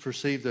Jesus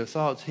perceived their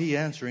thoughts, he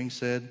answering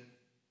said,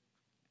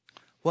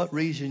 what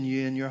reason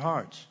ye in your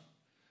hearts?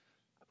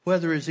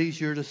 Whether it is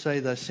easier to say,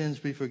 thy sins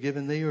be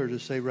forgiven thee, or to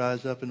say,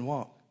 rise up and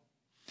walk.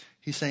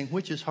 He's saying,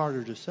 which is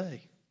harder to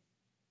say?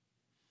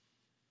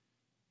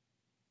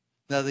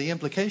 Now the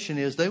implication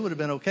is they would have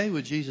been okay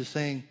with Jesus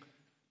saying,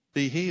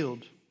 be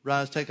healed,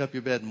 rise, take up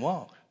your bed and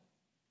walk.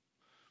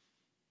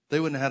 They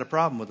wouldn't have had a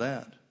problem with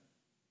that.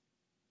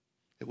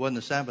 It wasn't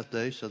the Sabbath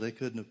day, so they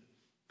couldn't have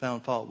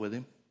found fault with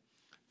him.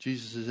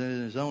 Jesus is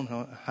in his own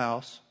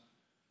house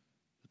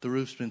that the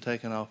roof's been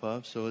taken off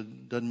of, so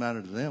it doesn't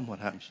matter to them what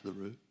happens to the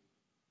roof.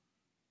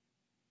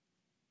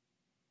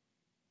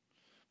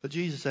 But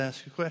Jesus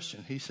asked a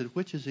question. He said,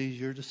 which is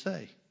easier to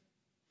say?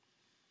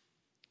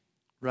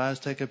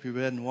 Rise, take up your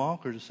bed and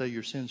walk, or to say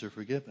your sins are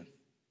forgiven?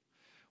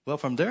 Well,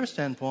 from their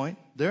standpoint,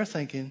 they're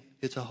thinking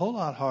it's a whole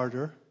lot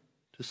harder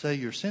to say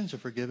your sins are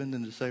forgiven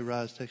than to say,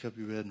 rise, take up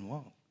your bed and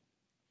walk.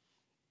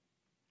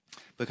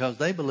 Because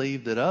they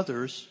believed that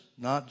others,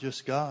 not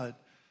just God,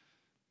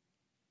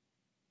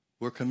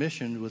 were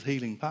commissioned with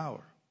healing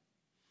power.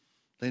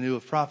 They knew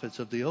of prophets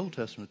of the Old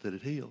Testament that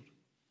had healed.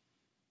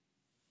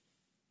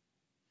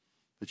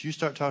 But you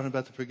start talking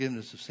about the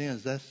forgiveness of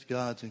sins, that's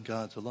God's and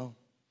God's alone.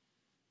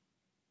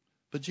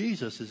 But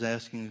Jesus is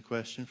asking a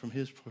question from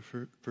his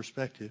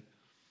perspective,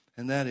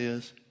 and that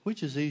is,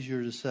 which is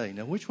easier to say?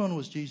 Now, which one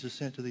was Jesus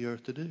sent to the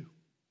earth to do?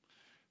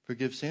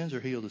 Forgive sins or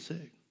heal the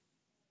sick?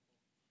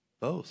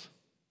 Both.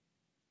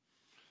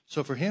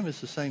 So for him,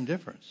 it's the same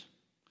difference.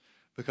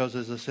 Because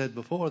as I said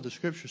before, the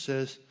scripture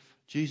says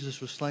Jesus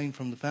was slain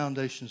from the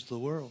foundations of the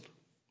world.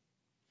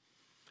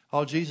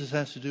 All Jesus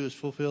has to do is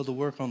fulfill the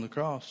work on the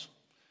cross,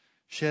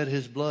 shed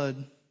his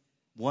blood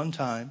one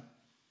time,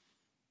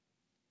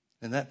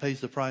 and that pays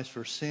the price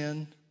for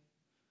sin,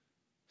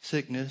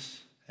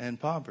 sickness, and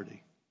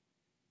poverty.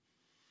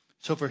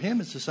 So for him,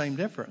 it's the same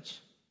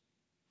difference.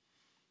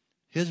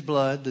 His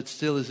blood that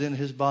still is in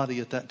his body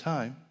at that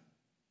time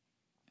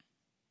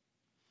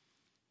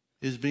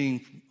is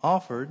being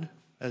offered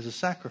as a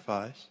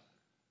sacrifice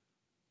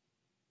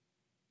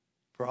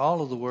for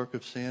all of the work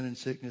of sin and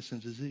sickness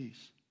and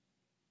disease.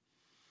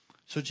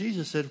 So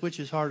Jesus said, which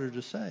is harder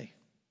to say?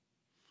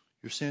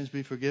 Your sins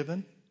be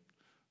forgiven?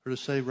 Or to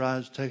say,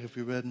 rise, take up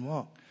your bed and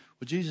walk?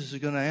 Well, Jesus is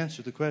going to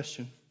answer the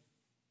question.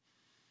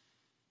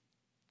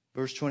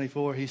 Verse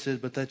 24, he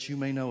said, but that you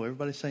may know.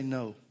 Everybody say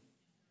no.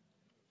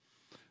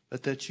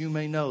 But that you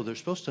may know. They're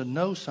supposed to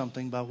know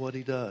something by what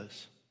he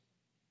does.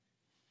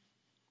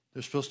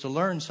 They're supposed to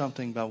learn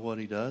something by what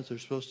he does. They're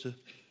supposed to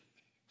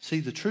see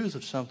the truth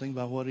of something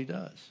by what he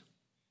does.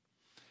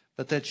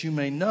 But that you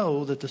may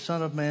know that the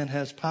Son of Man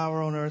has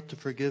power on earth to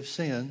forgive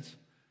sins.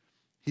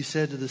 He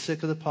said to the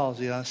sick of the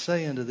palsy, I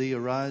say unto thee,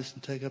 arise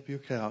and take up your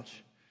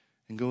couch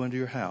and go into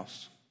your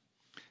house.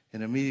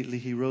 And immediately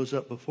he rose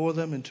up before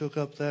them and took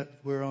up that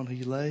whereon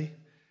he lay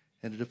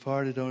and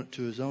departed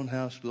to his own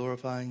house,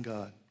 glorifying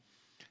God.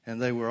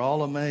 And they were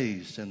all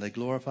amazed, and they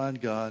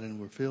glorified God and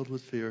were filled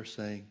with fear,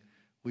 saying,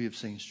 we have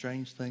seen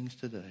strange things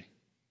today.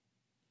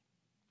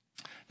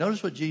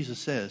 Notice what Jesus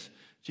says.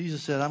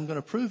 Jesus said, I'm going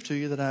to prove to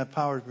you that I have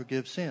power to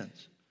forgive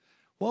sins.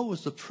 What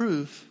was the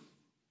proof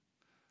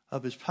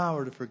of his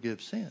power to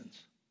forgive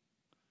sins?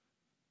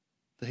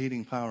 The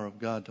healing power of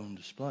God on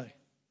display.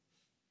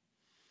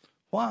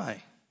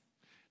 Why?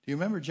 Do you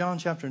remember John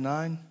chapter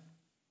 9? Why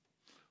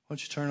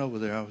don't you turn over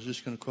there? I was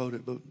just going to quote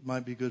it, but it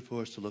might be good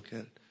for us to look at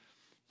it.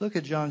 Look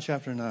at John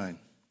chapter 9.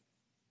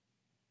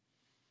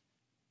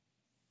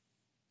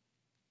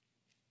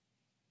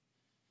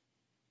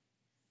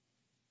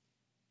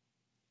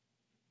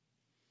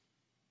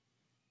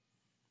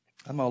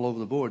 I'm all over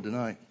the board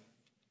tonight.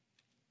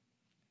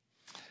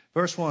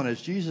 Verse 1,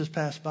 as Jesus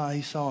passed by,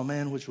 he saw a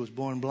man which was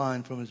born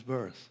blind from his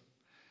birth.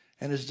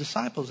 And his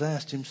disciples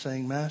asked him,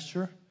 saying,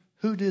 Master,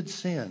 who did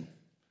sin,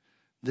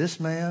 this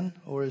man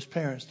or his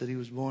parents, that he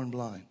was born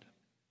blind?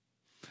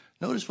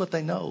 Notice what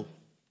they know.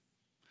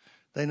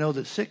 They know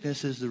that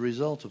sickness is the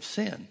result of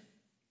sin.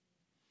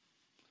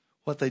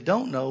 What they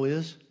don't know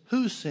is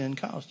whose sin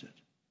caused it.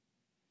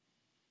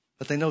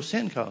 But they know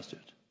sin caused it.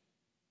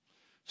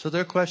 So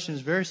their question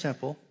is very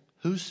simple.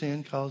 Whose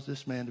sin caused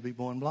this man to be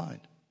born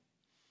blind?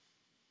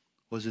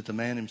 Was it the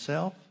man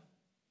himself?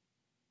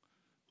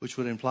 Which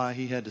would imply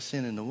he had to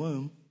sin in the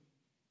womb.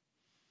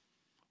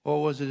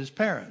 Or was it his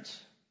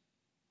parents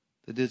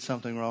that did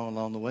something wrong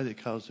along the way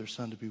that caused their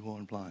son to be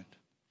born blind?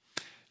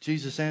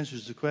 Jesus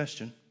answers the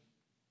question.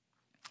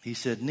 He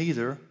said,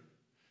 neither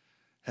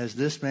has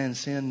this man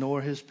sinned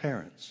nor his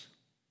parents,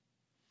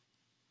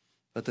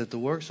 but that the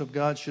works of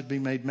God should be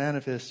made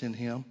manifest in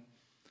him.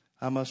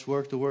 I must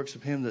work the works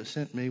of him that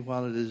sent me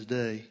while it is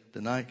day.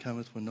 The night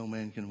cometh when no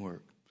man can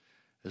work.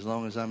 As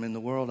long as I'm in the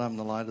world, I'm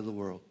the light of the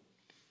world.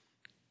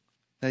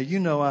 Now, you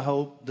know, I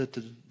hope that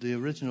the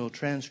original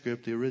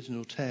transcript, the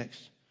original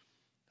text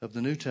of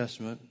the New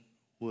Testament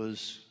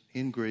was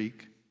in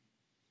Greek.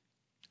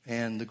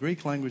 And the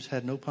Greek language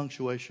had no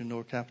punctuation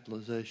nor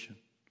capitalization.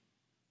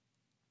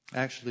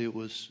 Actually, it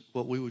was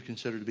what we would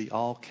consider to be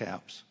all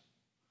caps,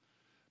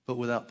 but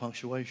without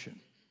punctuation.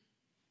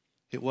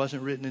 It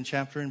wasn't written in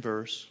chapter and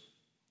verse.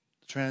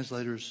 The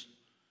translators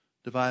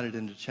divided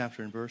into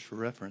chapter and verse for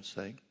reference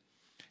sake.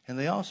 And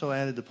they also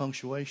added the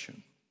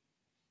punctuation.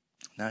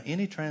 Now,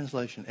 any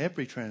translation,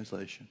 every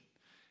translation,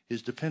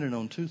 is dependent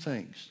on two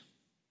things.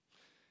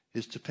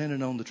 It's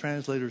dependent on the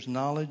translator's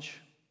knowledge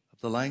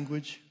of the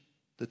language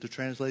that they're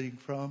translating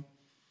from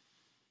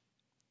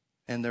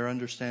and their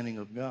understanding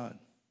of God.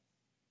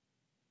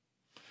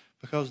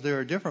 Because there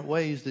are different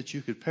ways that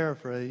you could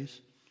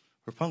paraphrase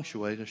or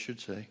punctuate, I should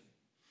say,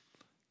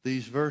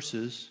 these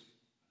verses.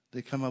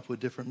 They come up with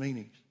different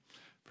meanings.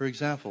 For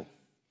example,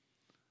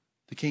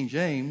 the King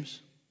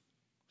James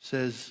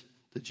says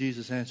that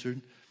Jesus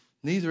answered,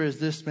 "Neither has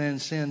this man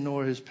sinned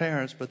nor his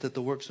parents, but that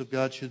the works of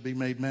God should be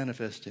made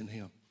manifest in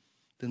him."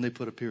 Then they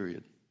put a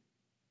period.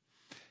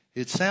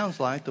 It sounds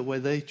like the way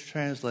they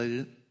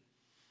translated it,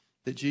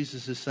 that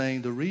Jesus is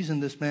saying the reason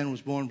this man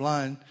was born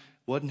blind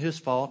wasn't his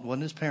fault,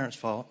 wasn't his parents'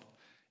 fault.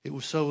 It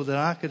was so that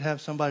I could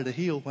have somebody to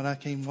heal when I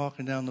came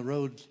walking down the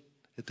road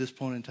at this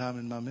point in time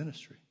in my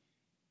ministry.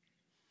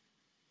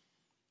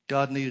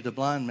 God needed a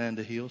blind man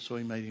to heal, so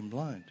he made him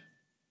blind.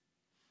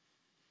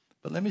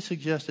 But let me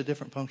suggest a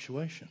different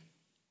punctuation.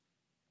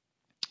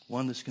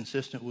 One that's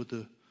consistent with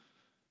the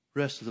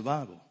rest of the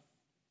Bible.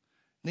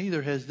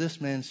 Neither has this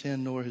man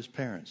sinned nor his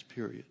parents,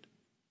 period.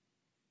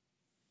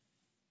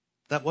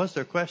 That was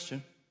their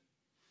question.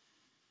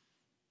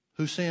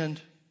 Who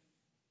sinned?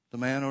 The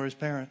man or his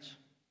parents?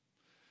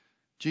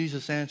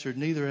 Jesus answered,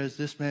 "Neither has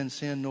this man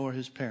sinned nor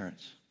his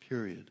parents,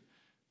 period."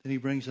 Then he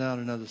brings out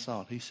another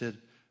thought. He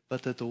said,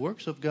 "But that the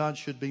works of God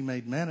should be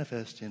made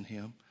manifest in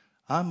him,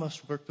 I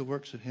must work the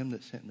works of him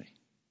that sent me."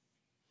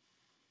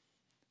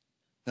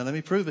 Now let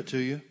me prove it to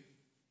you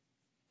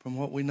from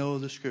what we know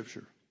of the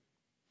Scripture.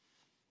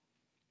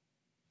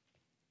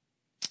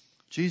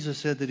 Jesus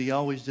said that he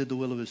always did the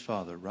will of his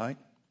Father, right?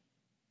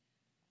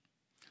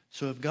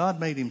 So if God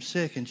made him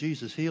sick and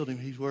Jesus healed him,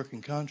 he's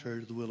working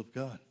contrary to the will of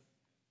God.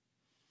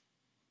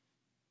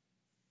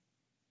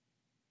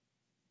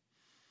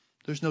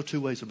 There's no two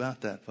ways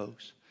about that,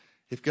 folks.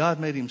 If God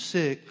made him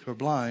sick or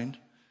blind,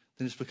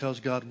 then it's because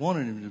God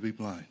wanted him to be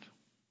blind.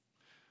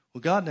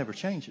 Well, God never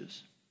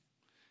changes.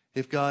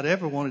 If God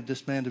ever wanted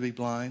this man to be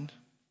blind,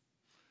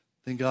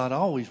 then God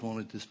always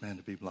wanted this man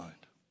to be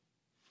blind.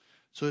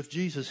 So if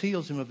Jesus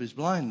heals him of his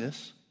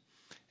blindness,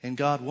 and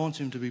God wants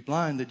him to be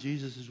blind, that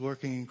Jesus is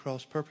working in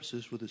cross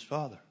purposes with his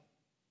Father.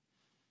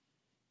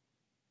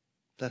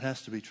 That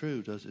has to be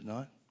true, does it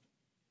not?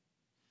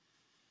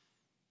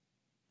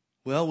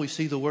 Well, we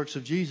see the works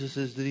of Jesus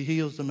is that he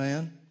heals the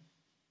man,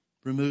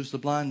 removes the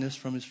blindness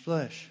from his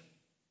flesh.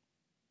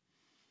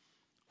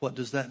 What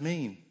does that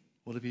mean?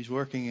 Well, if he's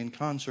working in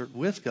concert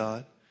with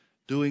God,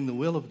 doing the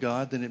will of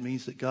God, then it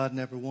means that God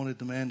never wanted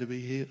the man to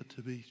be healed,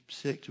 to be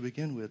sick to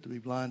begin with, to be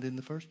blind in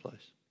the first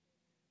place.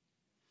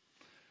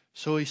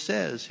 So he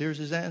says, here's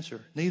his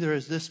answer, "Neither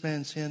has this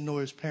man sinned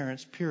nor his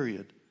parents,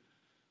 period."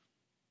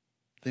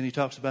 Then he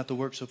talks about the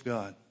works of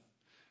God.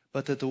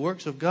 "But that the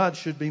works of God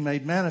should be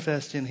made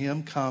manifest in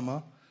him,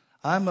 comma,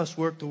 I must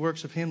work the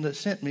works of him that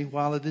sent me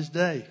while it is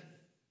day.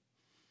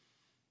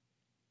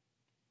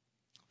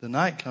 The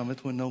night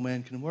cometh when no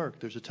man can work."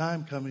 There's a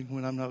time coming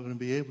when I'm not going to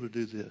be able to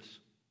do this.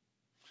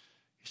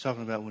 He's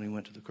talking about when he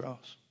went to the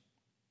cross.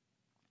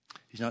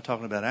 He's not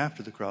talking about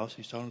after the cross.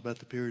 He's talking about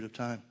the period of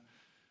time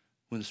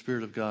when the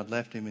Spirit of God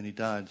left him and he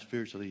died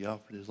spiritually. He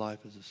offered his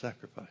life as a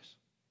sacrifice.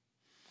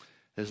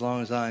 "As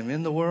long as I am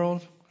in the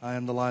world, I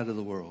am the light of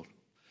the world."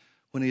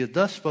 When he had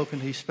thus spoken,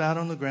 he spat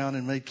on the ground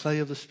and made clay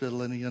of the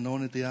spittle, and he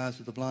anointed the eyes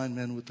of the blind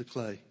men with the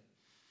clay,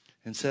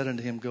 and said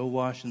unto him, "Go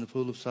wash in the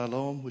pool of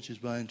Siloam," which is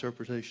by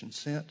interpretation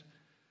sent.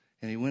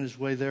 And he went his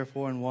way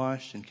therefore and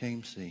washed and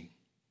came seeing.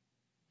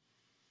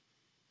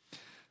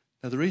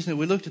 Now the reason that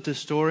we looked at this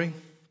story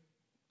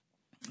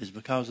is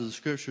because of the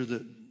scripture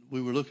that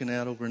we were looking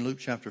at over in Luke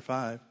chapter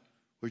 5,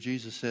 where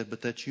Jesus said,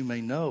 "But that you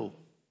may know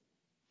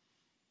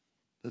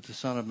that the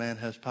Son of Man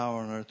has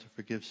power on earth to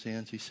forgive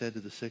sins," he said to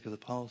the sick of the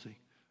palsy,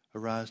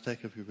 "Arise,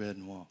 take up your bed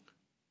and walk."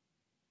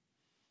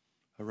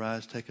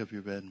 Arise, take up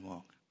your bed and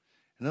walk.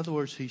 In other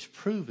words, he's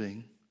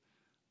proving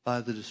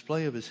by the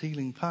display of his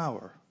healing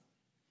power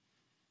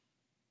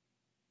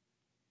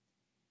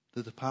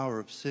that the power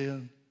of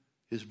sin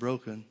is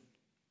broken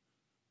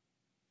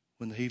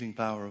when the healing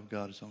power of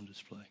God is on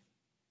display.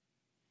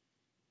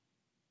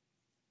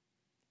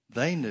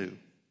 They knew,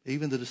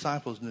 even the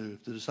disciples knew.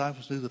 If the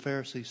disciples knew, the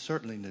Pharisees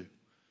certainly knew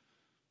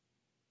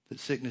that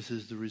sickness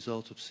is the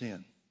result of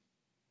sin.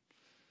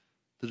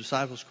 The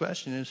disciples'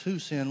 question is,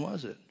 whose sin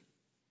was it?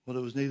 Well,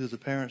 it was neither the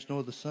parents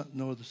nor the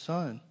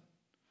son,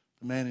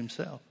 the man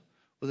himself.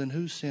 Well, then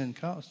whose sin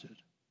caused it?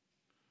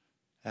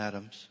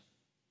 Adam's.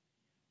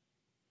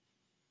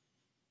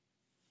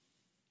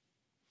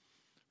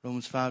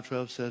 Romans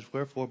 5:12 says,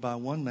 "Wherefore by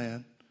one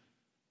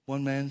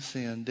man's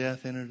sin,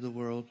 death entered the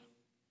world,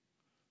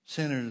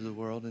 sin entered the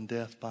world, and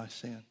death by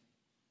sin."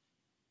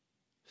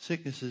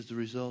 Sickness is the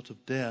result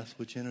of death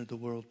which entered the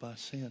world by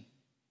sin.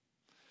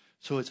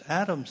 So it's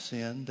Adam's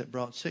sin that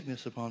brought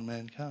sickness upon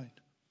mankind.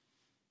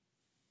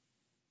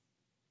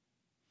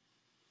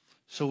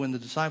 So when the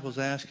disciples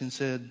asked and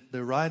said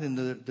they're right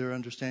in their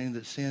understanding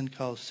that sin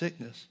caused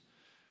sickness,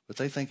 but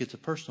they think it's a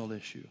personal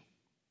issue,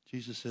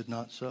 Jesus said,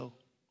 not so.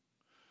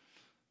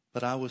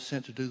 But I was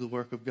sent to do the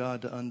work of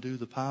God, to undo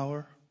the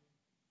power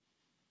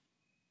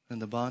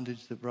and the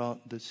bondage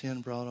that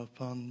sin brought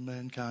upon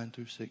mankind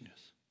through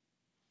sickness.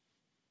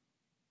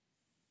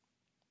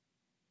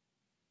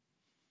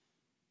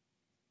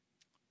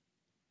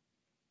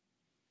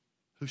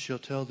 Who shall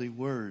tell thee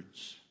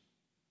words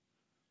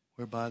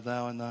whereby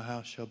thou and thy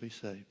house shall be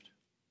saved?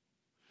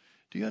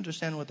 Do you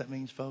understand what that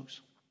means, folks?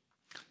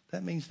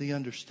 That means the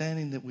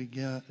understanding that we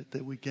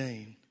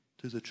gain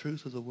through the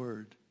truth of the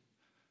Word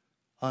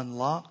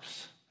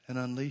unlocks and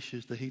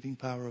unleashes the healing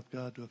power of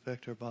God to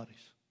affect our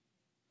bodies.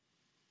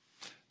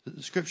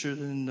 The scripture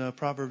in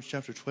Proverbs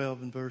chapter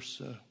 12 and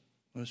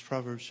it's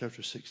Proverbs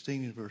chapter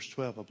 16 and verse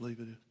 12, I believe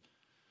it is.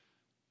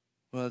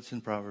 Well, it's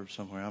in Proverbs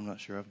somewhere. I'm not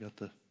sure. I've got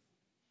the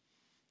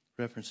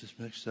references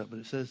mixed up, but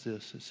it says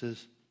this. It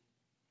says,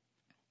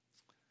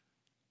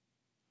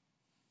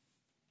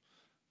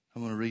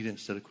 I'm going to read it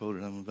instead of quote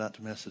it. I'm about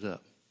to mess it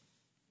up.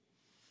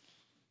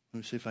 Let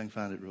me see if I can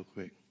find it real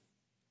quick.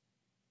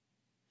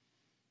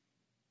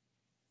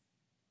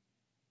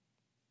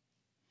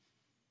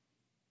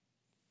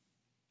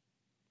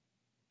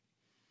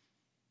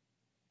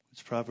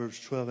 It's Proverbs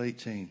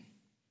 12:18.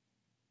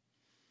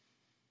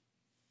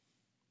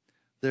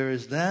 There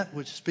is that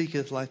which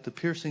speaketh like the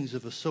piercings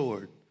of a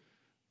sword,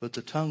 but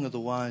the tongue of the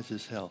wise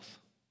is health.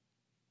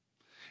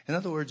 In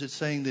other words, it's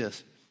saying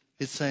this.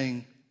 It's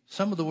saying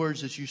some of the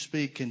words that you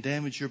speak can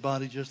damage your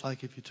body just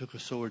like if you took a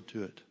sword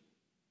to it.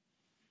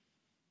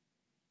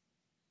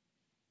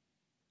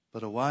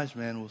 But a wise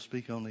man will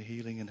speak only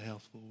healing and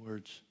healthful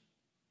words.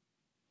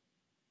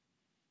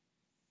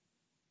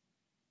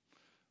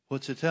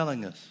 What's it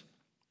telling us?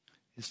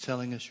 It's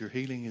telling us your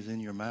healing is in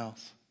your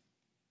mouth.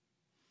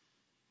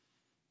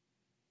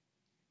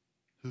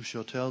 Who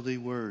shall tell thee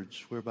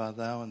words whereby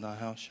thou and thy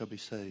house shall be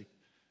saved?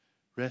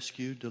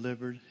 Rescued,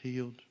 delivered,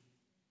 healed,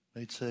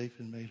 made safe,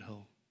 and made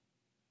whole.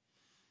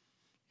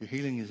 Your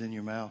healing is in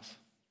your mouth.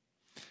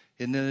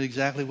 Isn't that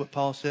exactly what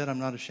Paul said? I'm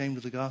not ashamed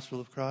of the gospel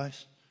of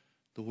Christ.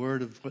 The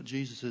word of what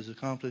Jesus has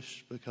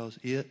accomplished, because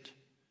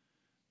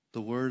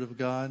the word of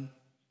God,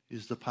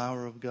 is the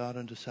power of God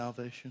unto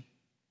salvation,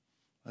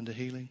 unto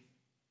healing.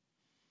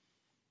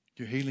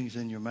 Your healing is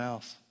in your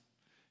mouth.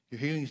 Your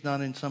healing is not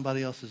in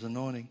somebody else's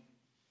anointing.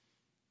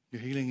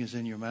 Your healing is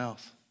in your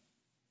mouth.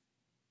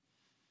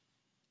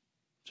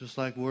 Just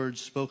like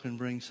words spoken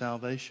bring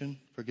salvation,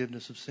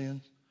 forgiveness of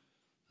sins,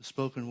 the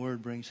spoken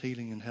word brings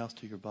healing and health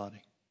to your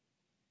body.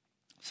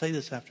 Say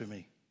this after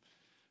me.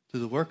 Through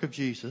the work of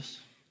Jesus,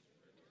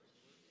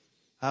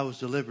 I was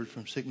delivered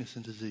from sickness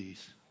and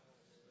disease.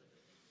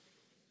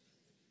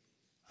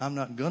 I'm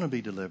not going to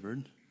be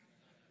delivered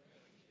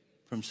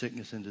from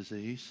sickness and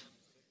disease.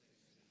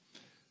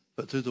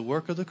 But through the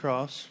work of the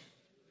cross,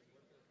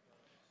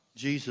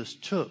 Jesus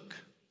took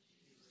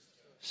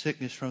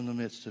sickness from the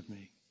midst of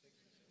me.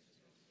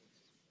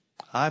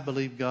 I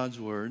believe God's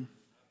word,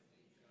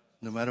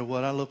 no matter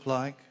what I look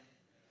like,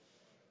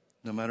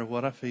 no matter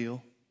what I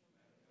feel.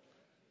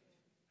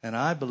 And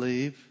I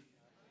believe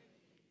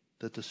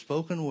that the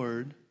spoken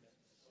word,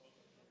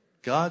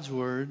 God's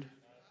word,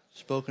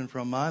 spoken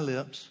from my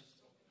lips,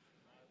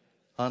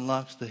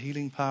 unlocks the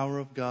healing power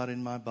of God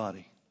in my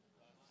body.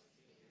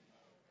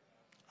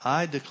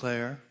 I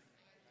declare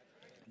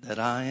that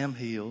I am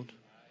healed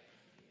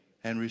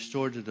and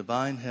restored to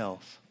divine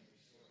health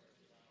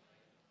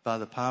by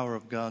the power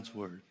of God's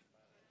word.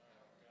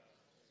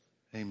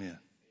 Amen.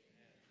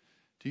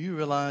 Do you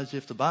realize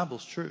if the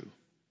Bible's true,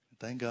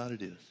 thank God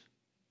it is,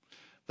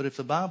 but if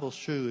the Bible's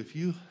true, if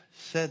you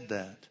said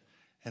that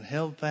and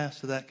held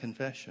fast to that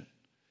confession,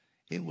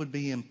 it would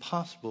be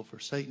impossible for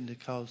Satan to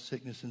cause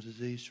sickness and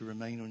disease to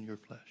remain on your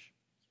flesh.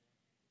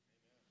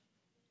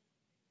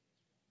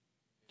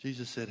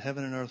 Jesus said,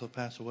 heaven and earth will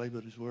pass away,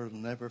 but his word will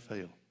never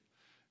fail.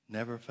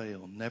 Never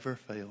fail, never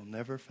fail,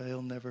 never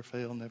fail, never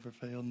fail, never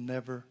fail,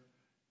 never,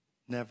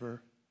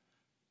 never,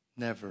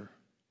 never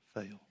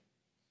fail.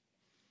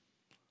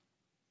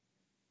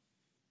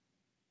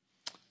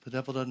 The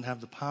devil doesn't have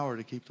the power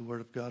to keep the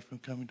word of God from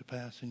coming to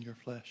pass in your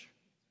flesh.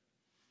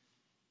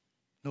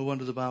 No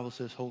wonder the Bible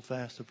says, hold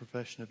fast the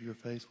profession of your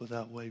faith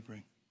without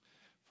wavering,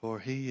 for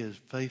he is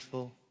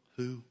faithful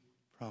who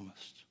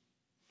promised.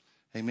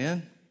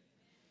 Amen?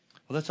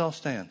 Well, let's all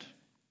stand.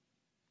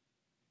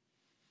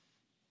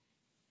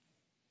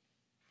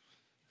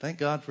 Thank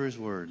God for his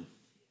word.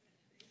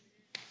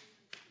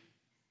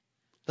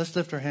 Let's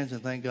lift our hands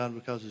and thank God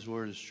because his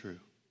word is true.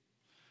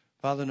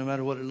 Father, no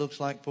matter what it looks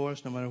like for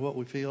us, no matter what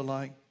we feel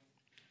like,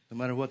 no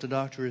matter what the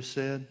doctor has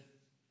said,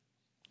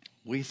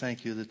 we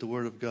thank you that the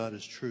word of God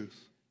is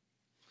truth.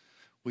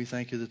 We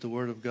thank you that the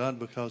word of God,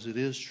 because it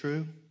is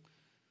true,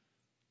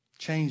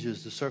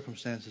 changes the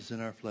circumstances in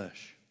our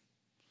flesh.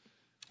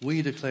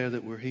 We declare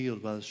that we're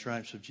healed by the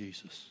stripes of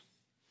Jesus.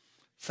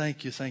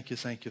 Thank you, thank you,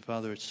 thank you,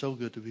 Father. It's so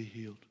good to be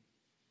healed.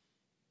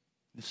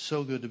 It's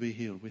so good to be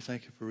healed. We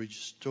thank you for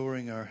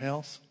restoring our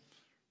health,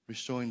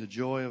 restoring the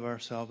joy of our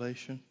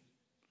salvation,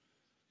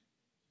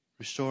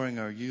 restoring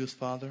our youth,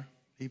 Father.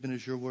 Even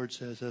as your word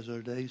says, as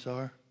our days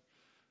are,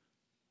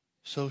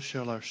 so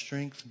shall our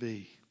strength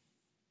be.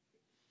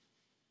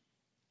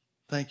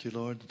 Thank you,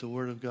 Lord, that the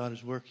word of God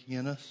is working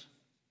in us,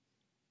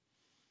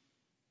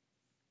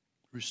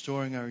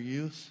 restoring our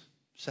youth,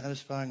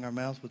 satisfying our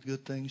mouth with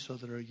good things so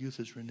that our youth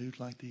is renewed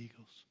like the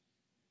eagles.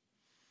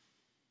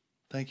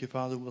 Thank you,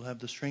 Father, we'll have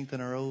the strength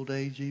in our old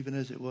age, even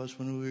as it was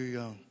when we were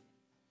young,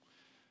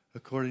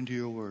 according to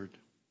your word.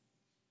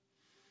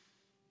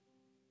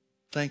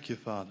 Thank you,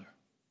 Father,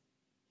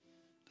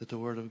 that the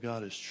word of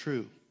God is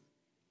true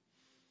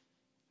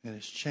and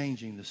it's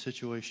changing the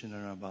situation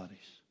in our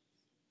bodies.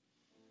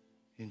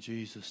 In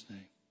Jesus' name.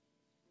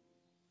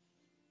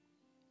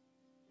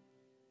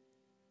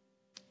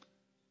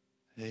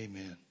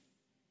 Amen.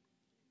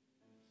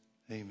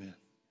 Amen.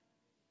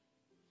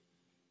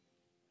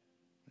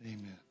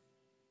 Amen.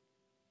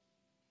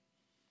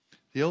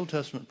 The Old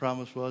Testament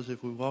promise was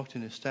if we walked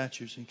in his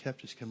statutes and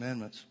kept his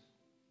commandments,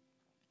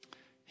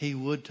 he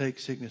would take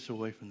sickness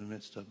away from the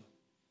midst of them.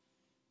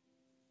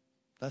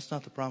 That's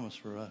not the promise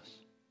for us.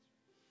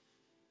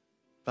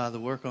 By the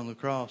work on the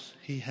cross,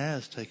 he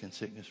has taken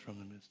sickness from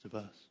the midst of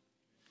us.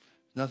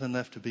 There's nothing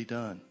left to be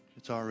done.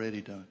 It's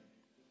already done.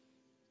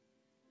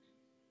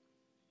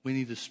 We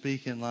need to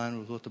speak in line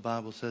with what the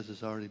Bible says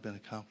has already been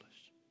accomplished.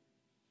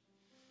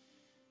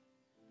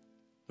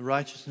 The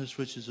righteousness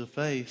which is of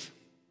faith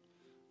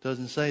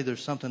doesn't say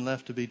there's something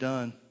left to be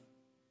done.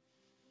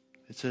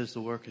 It says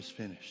the work is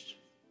finished.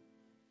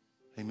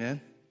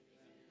 Amen?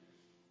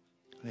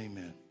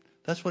 Amen.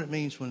 That's what it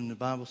means when the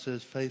Bible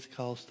says faith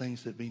calls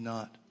things that be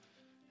not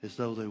as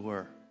though they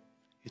were.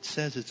 It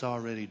says it's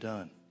already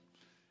done,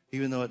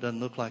 even though it doesn't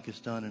look like it's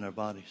done in our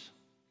bodies.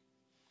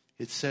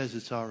 It says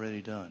it's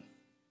already done.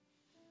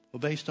 Well,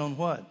 based on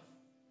what?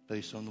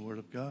 Based on the Word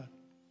of God.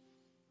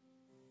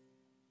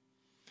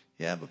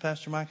 Yeah, but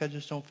Pastor Mike, I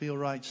just don't feel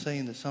right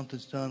saying that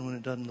something's done when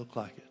it doesn't look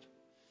like it.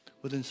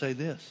 Well, then say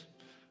this.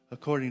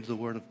 According to the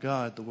Word of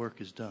God, the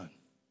work is done.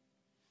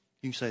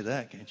 You can say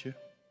that, can't you?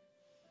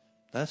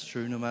 That's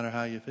true no matter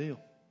how you feel.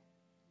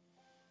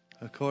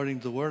 According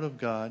to the Word of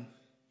God,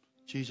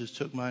 Jesus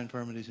took my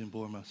infirmities and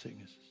bore my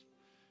sicknesses.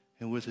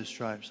 And with his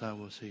stripes I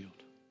was healed.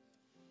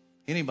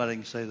 Anybody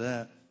can say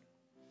that.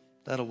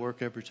 That'll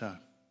work every time.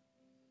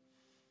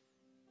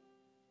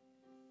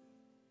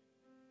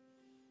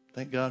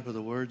 Thank God for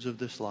the words of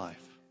this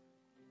life.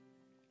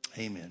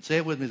 Amen. Say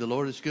it with me. The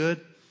Lord is good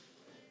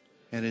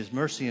and his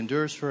mercy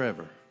endures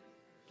forever.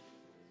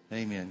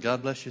 Amen.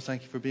 God bless you.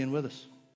 Thank you for being with us.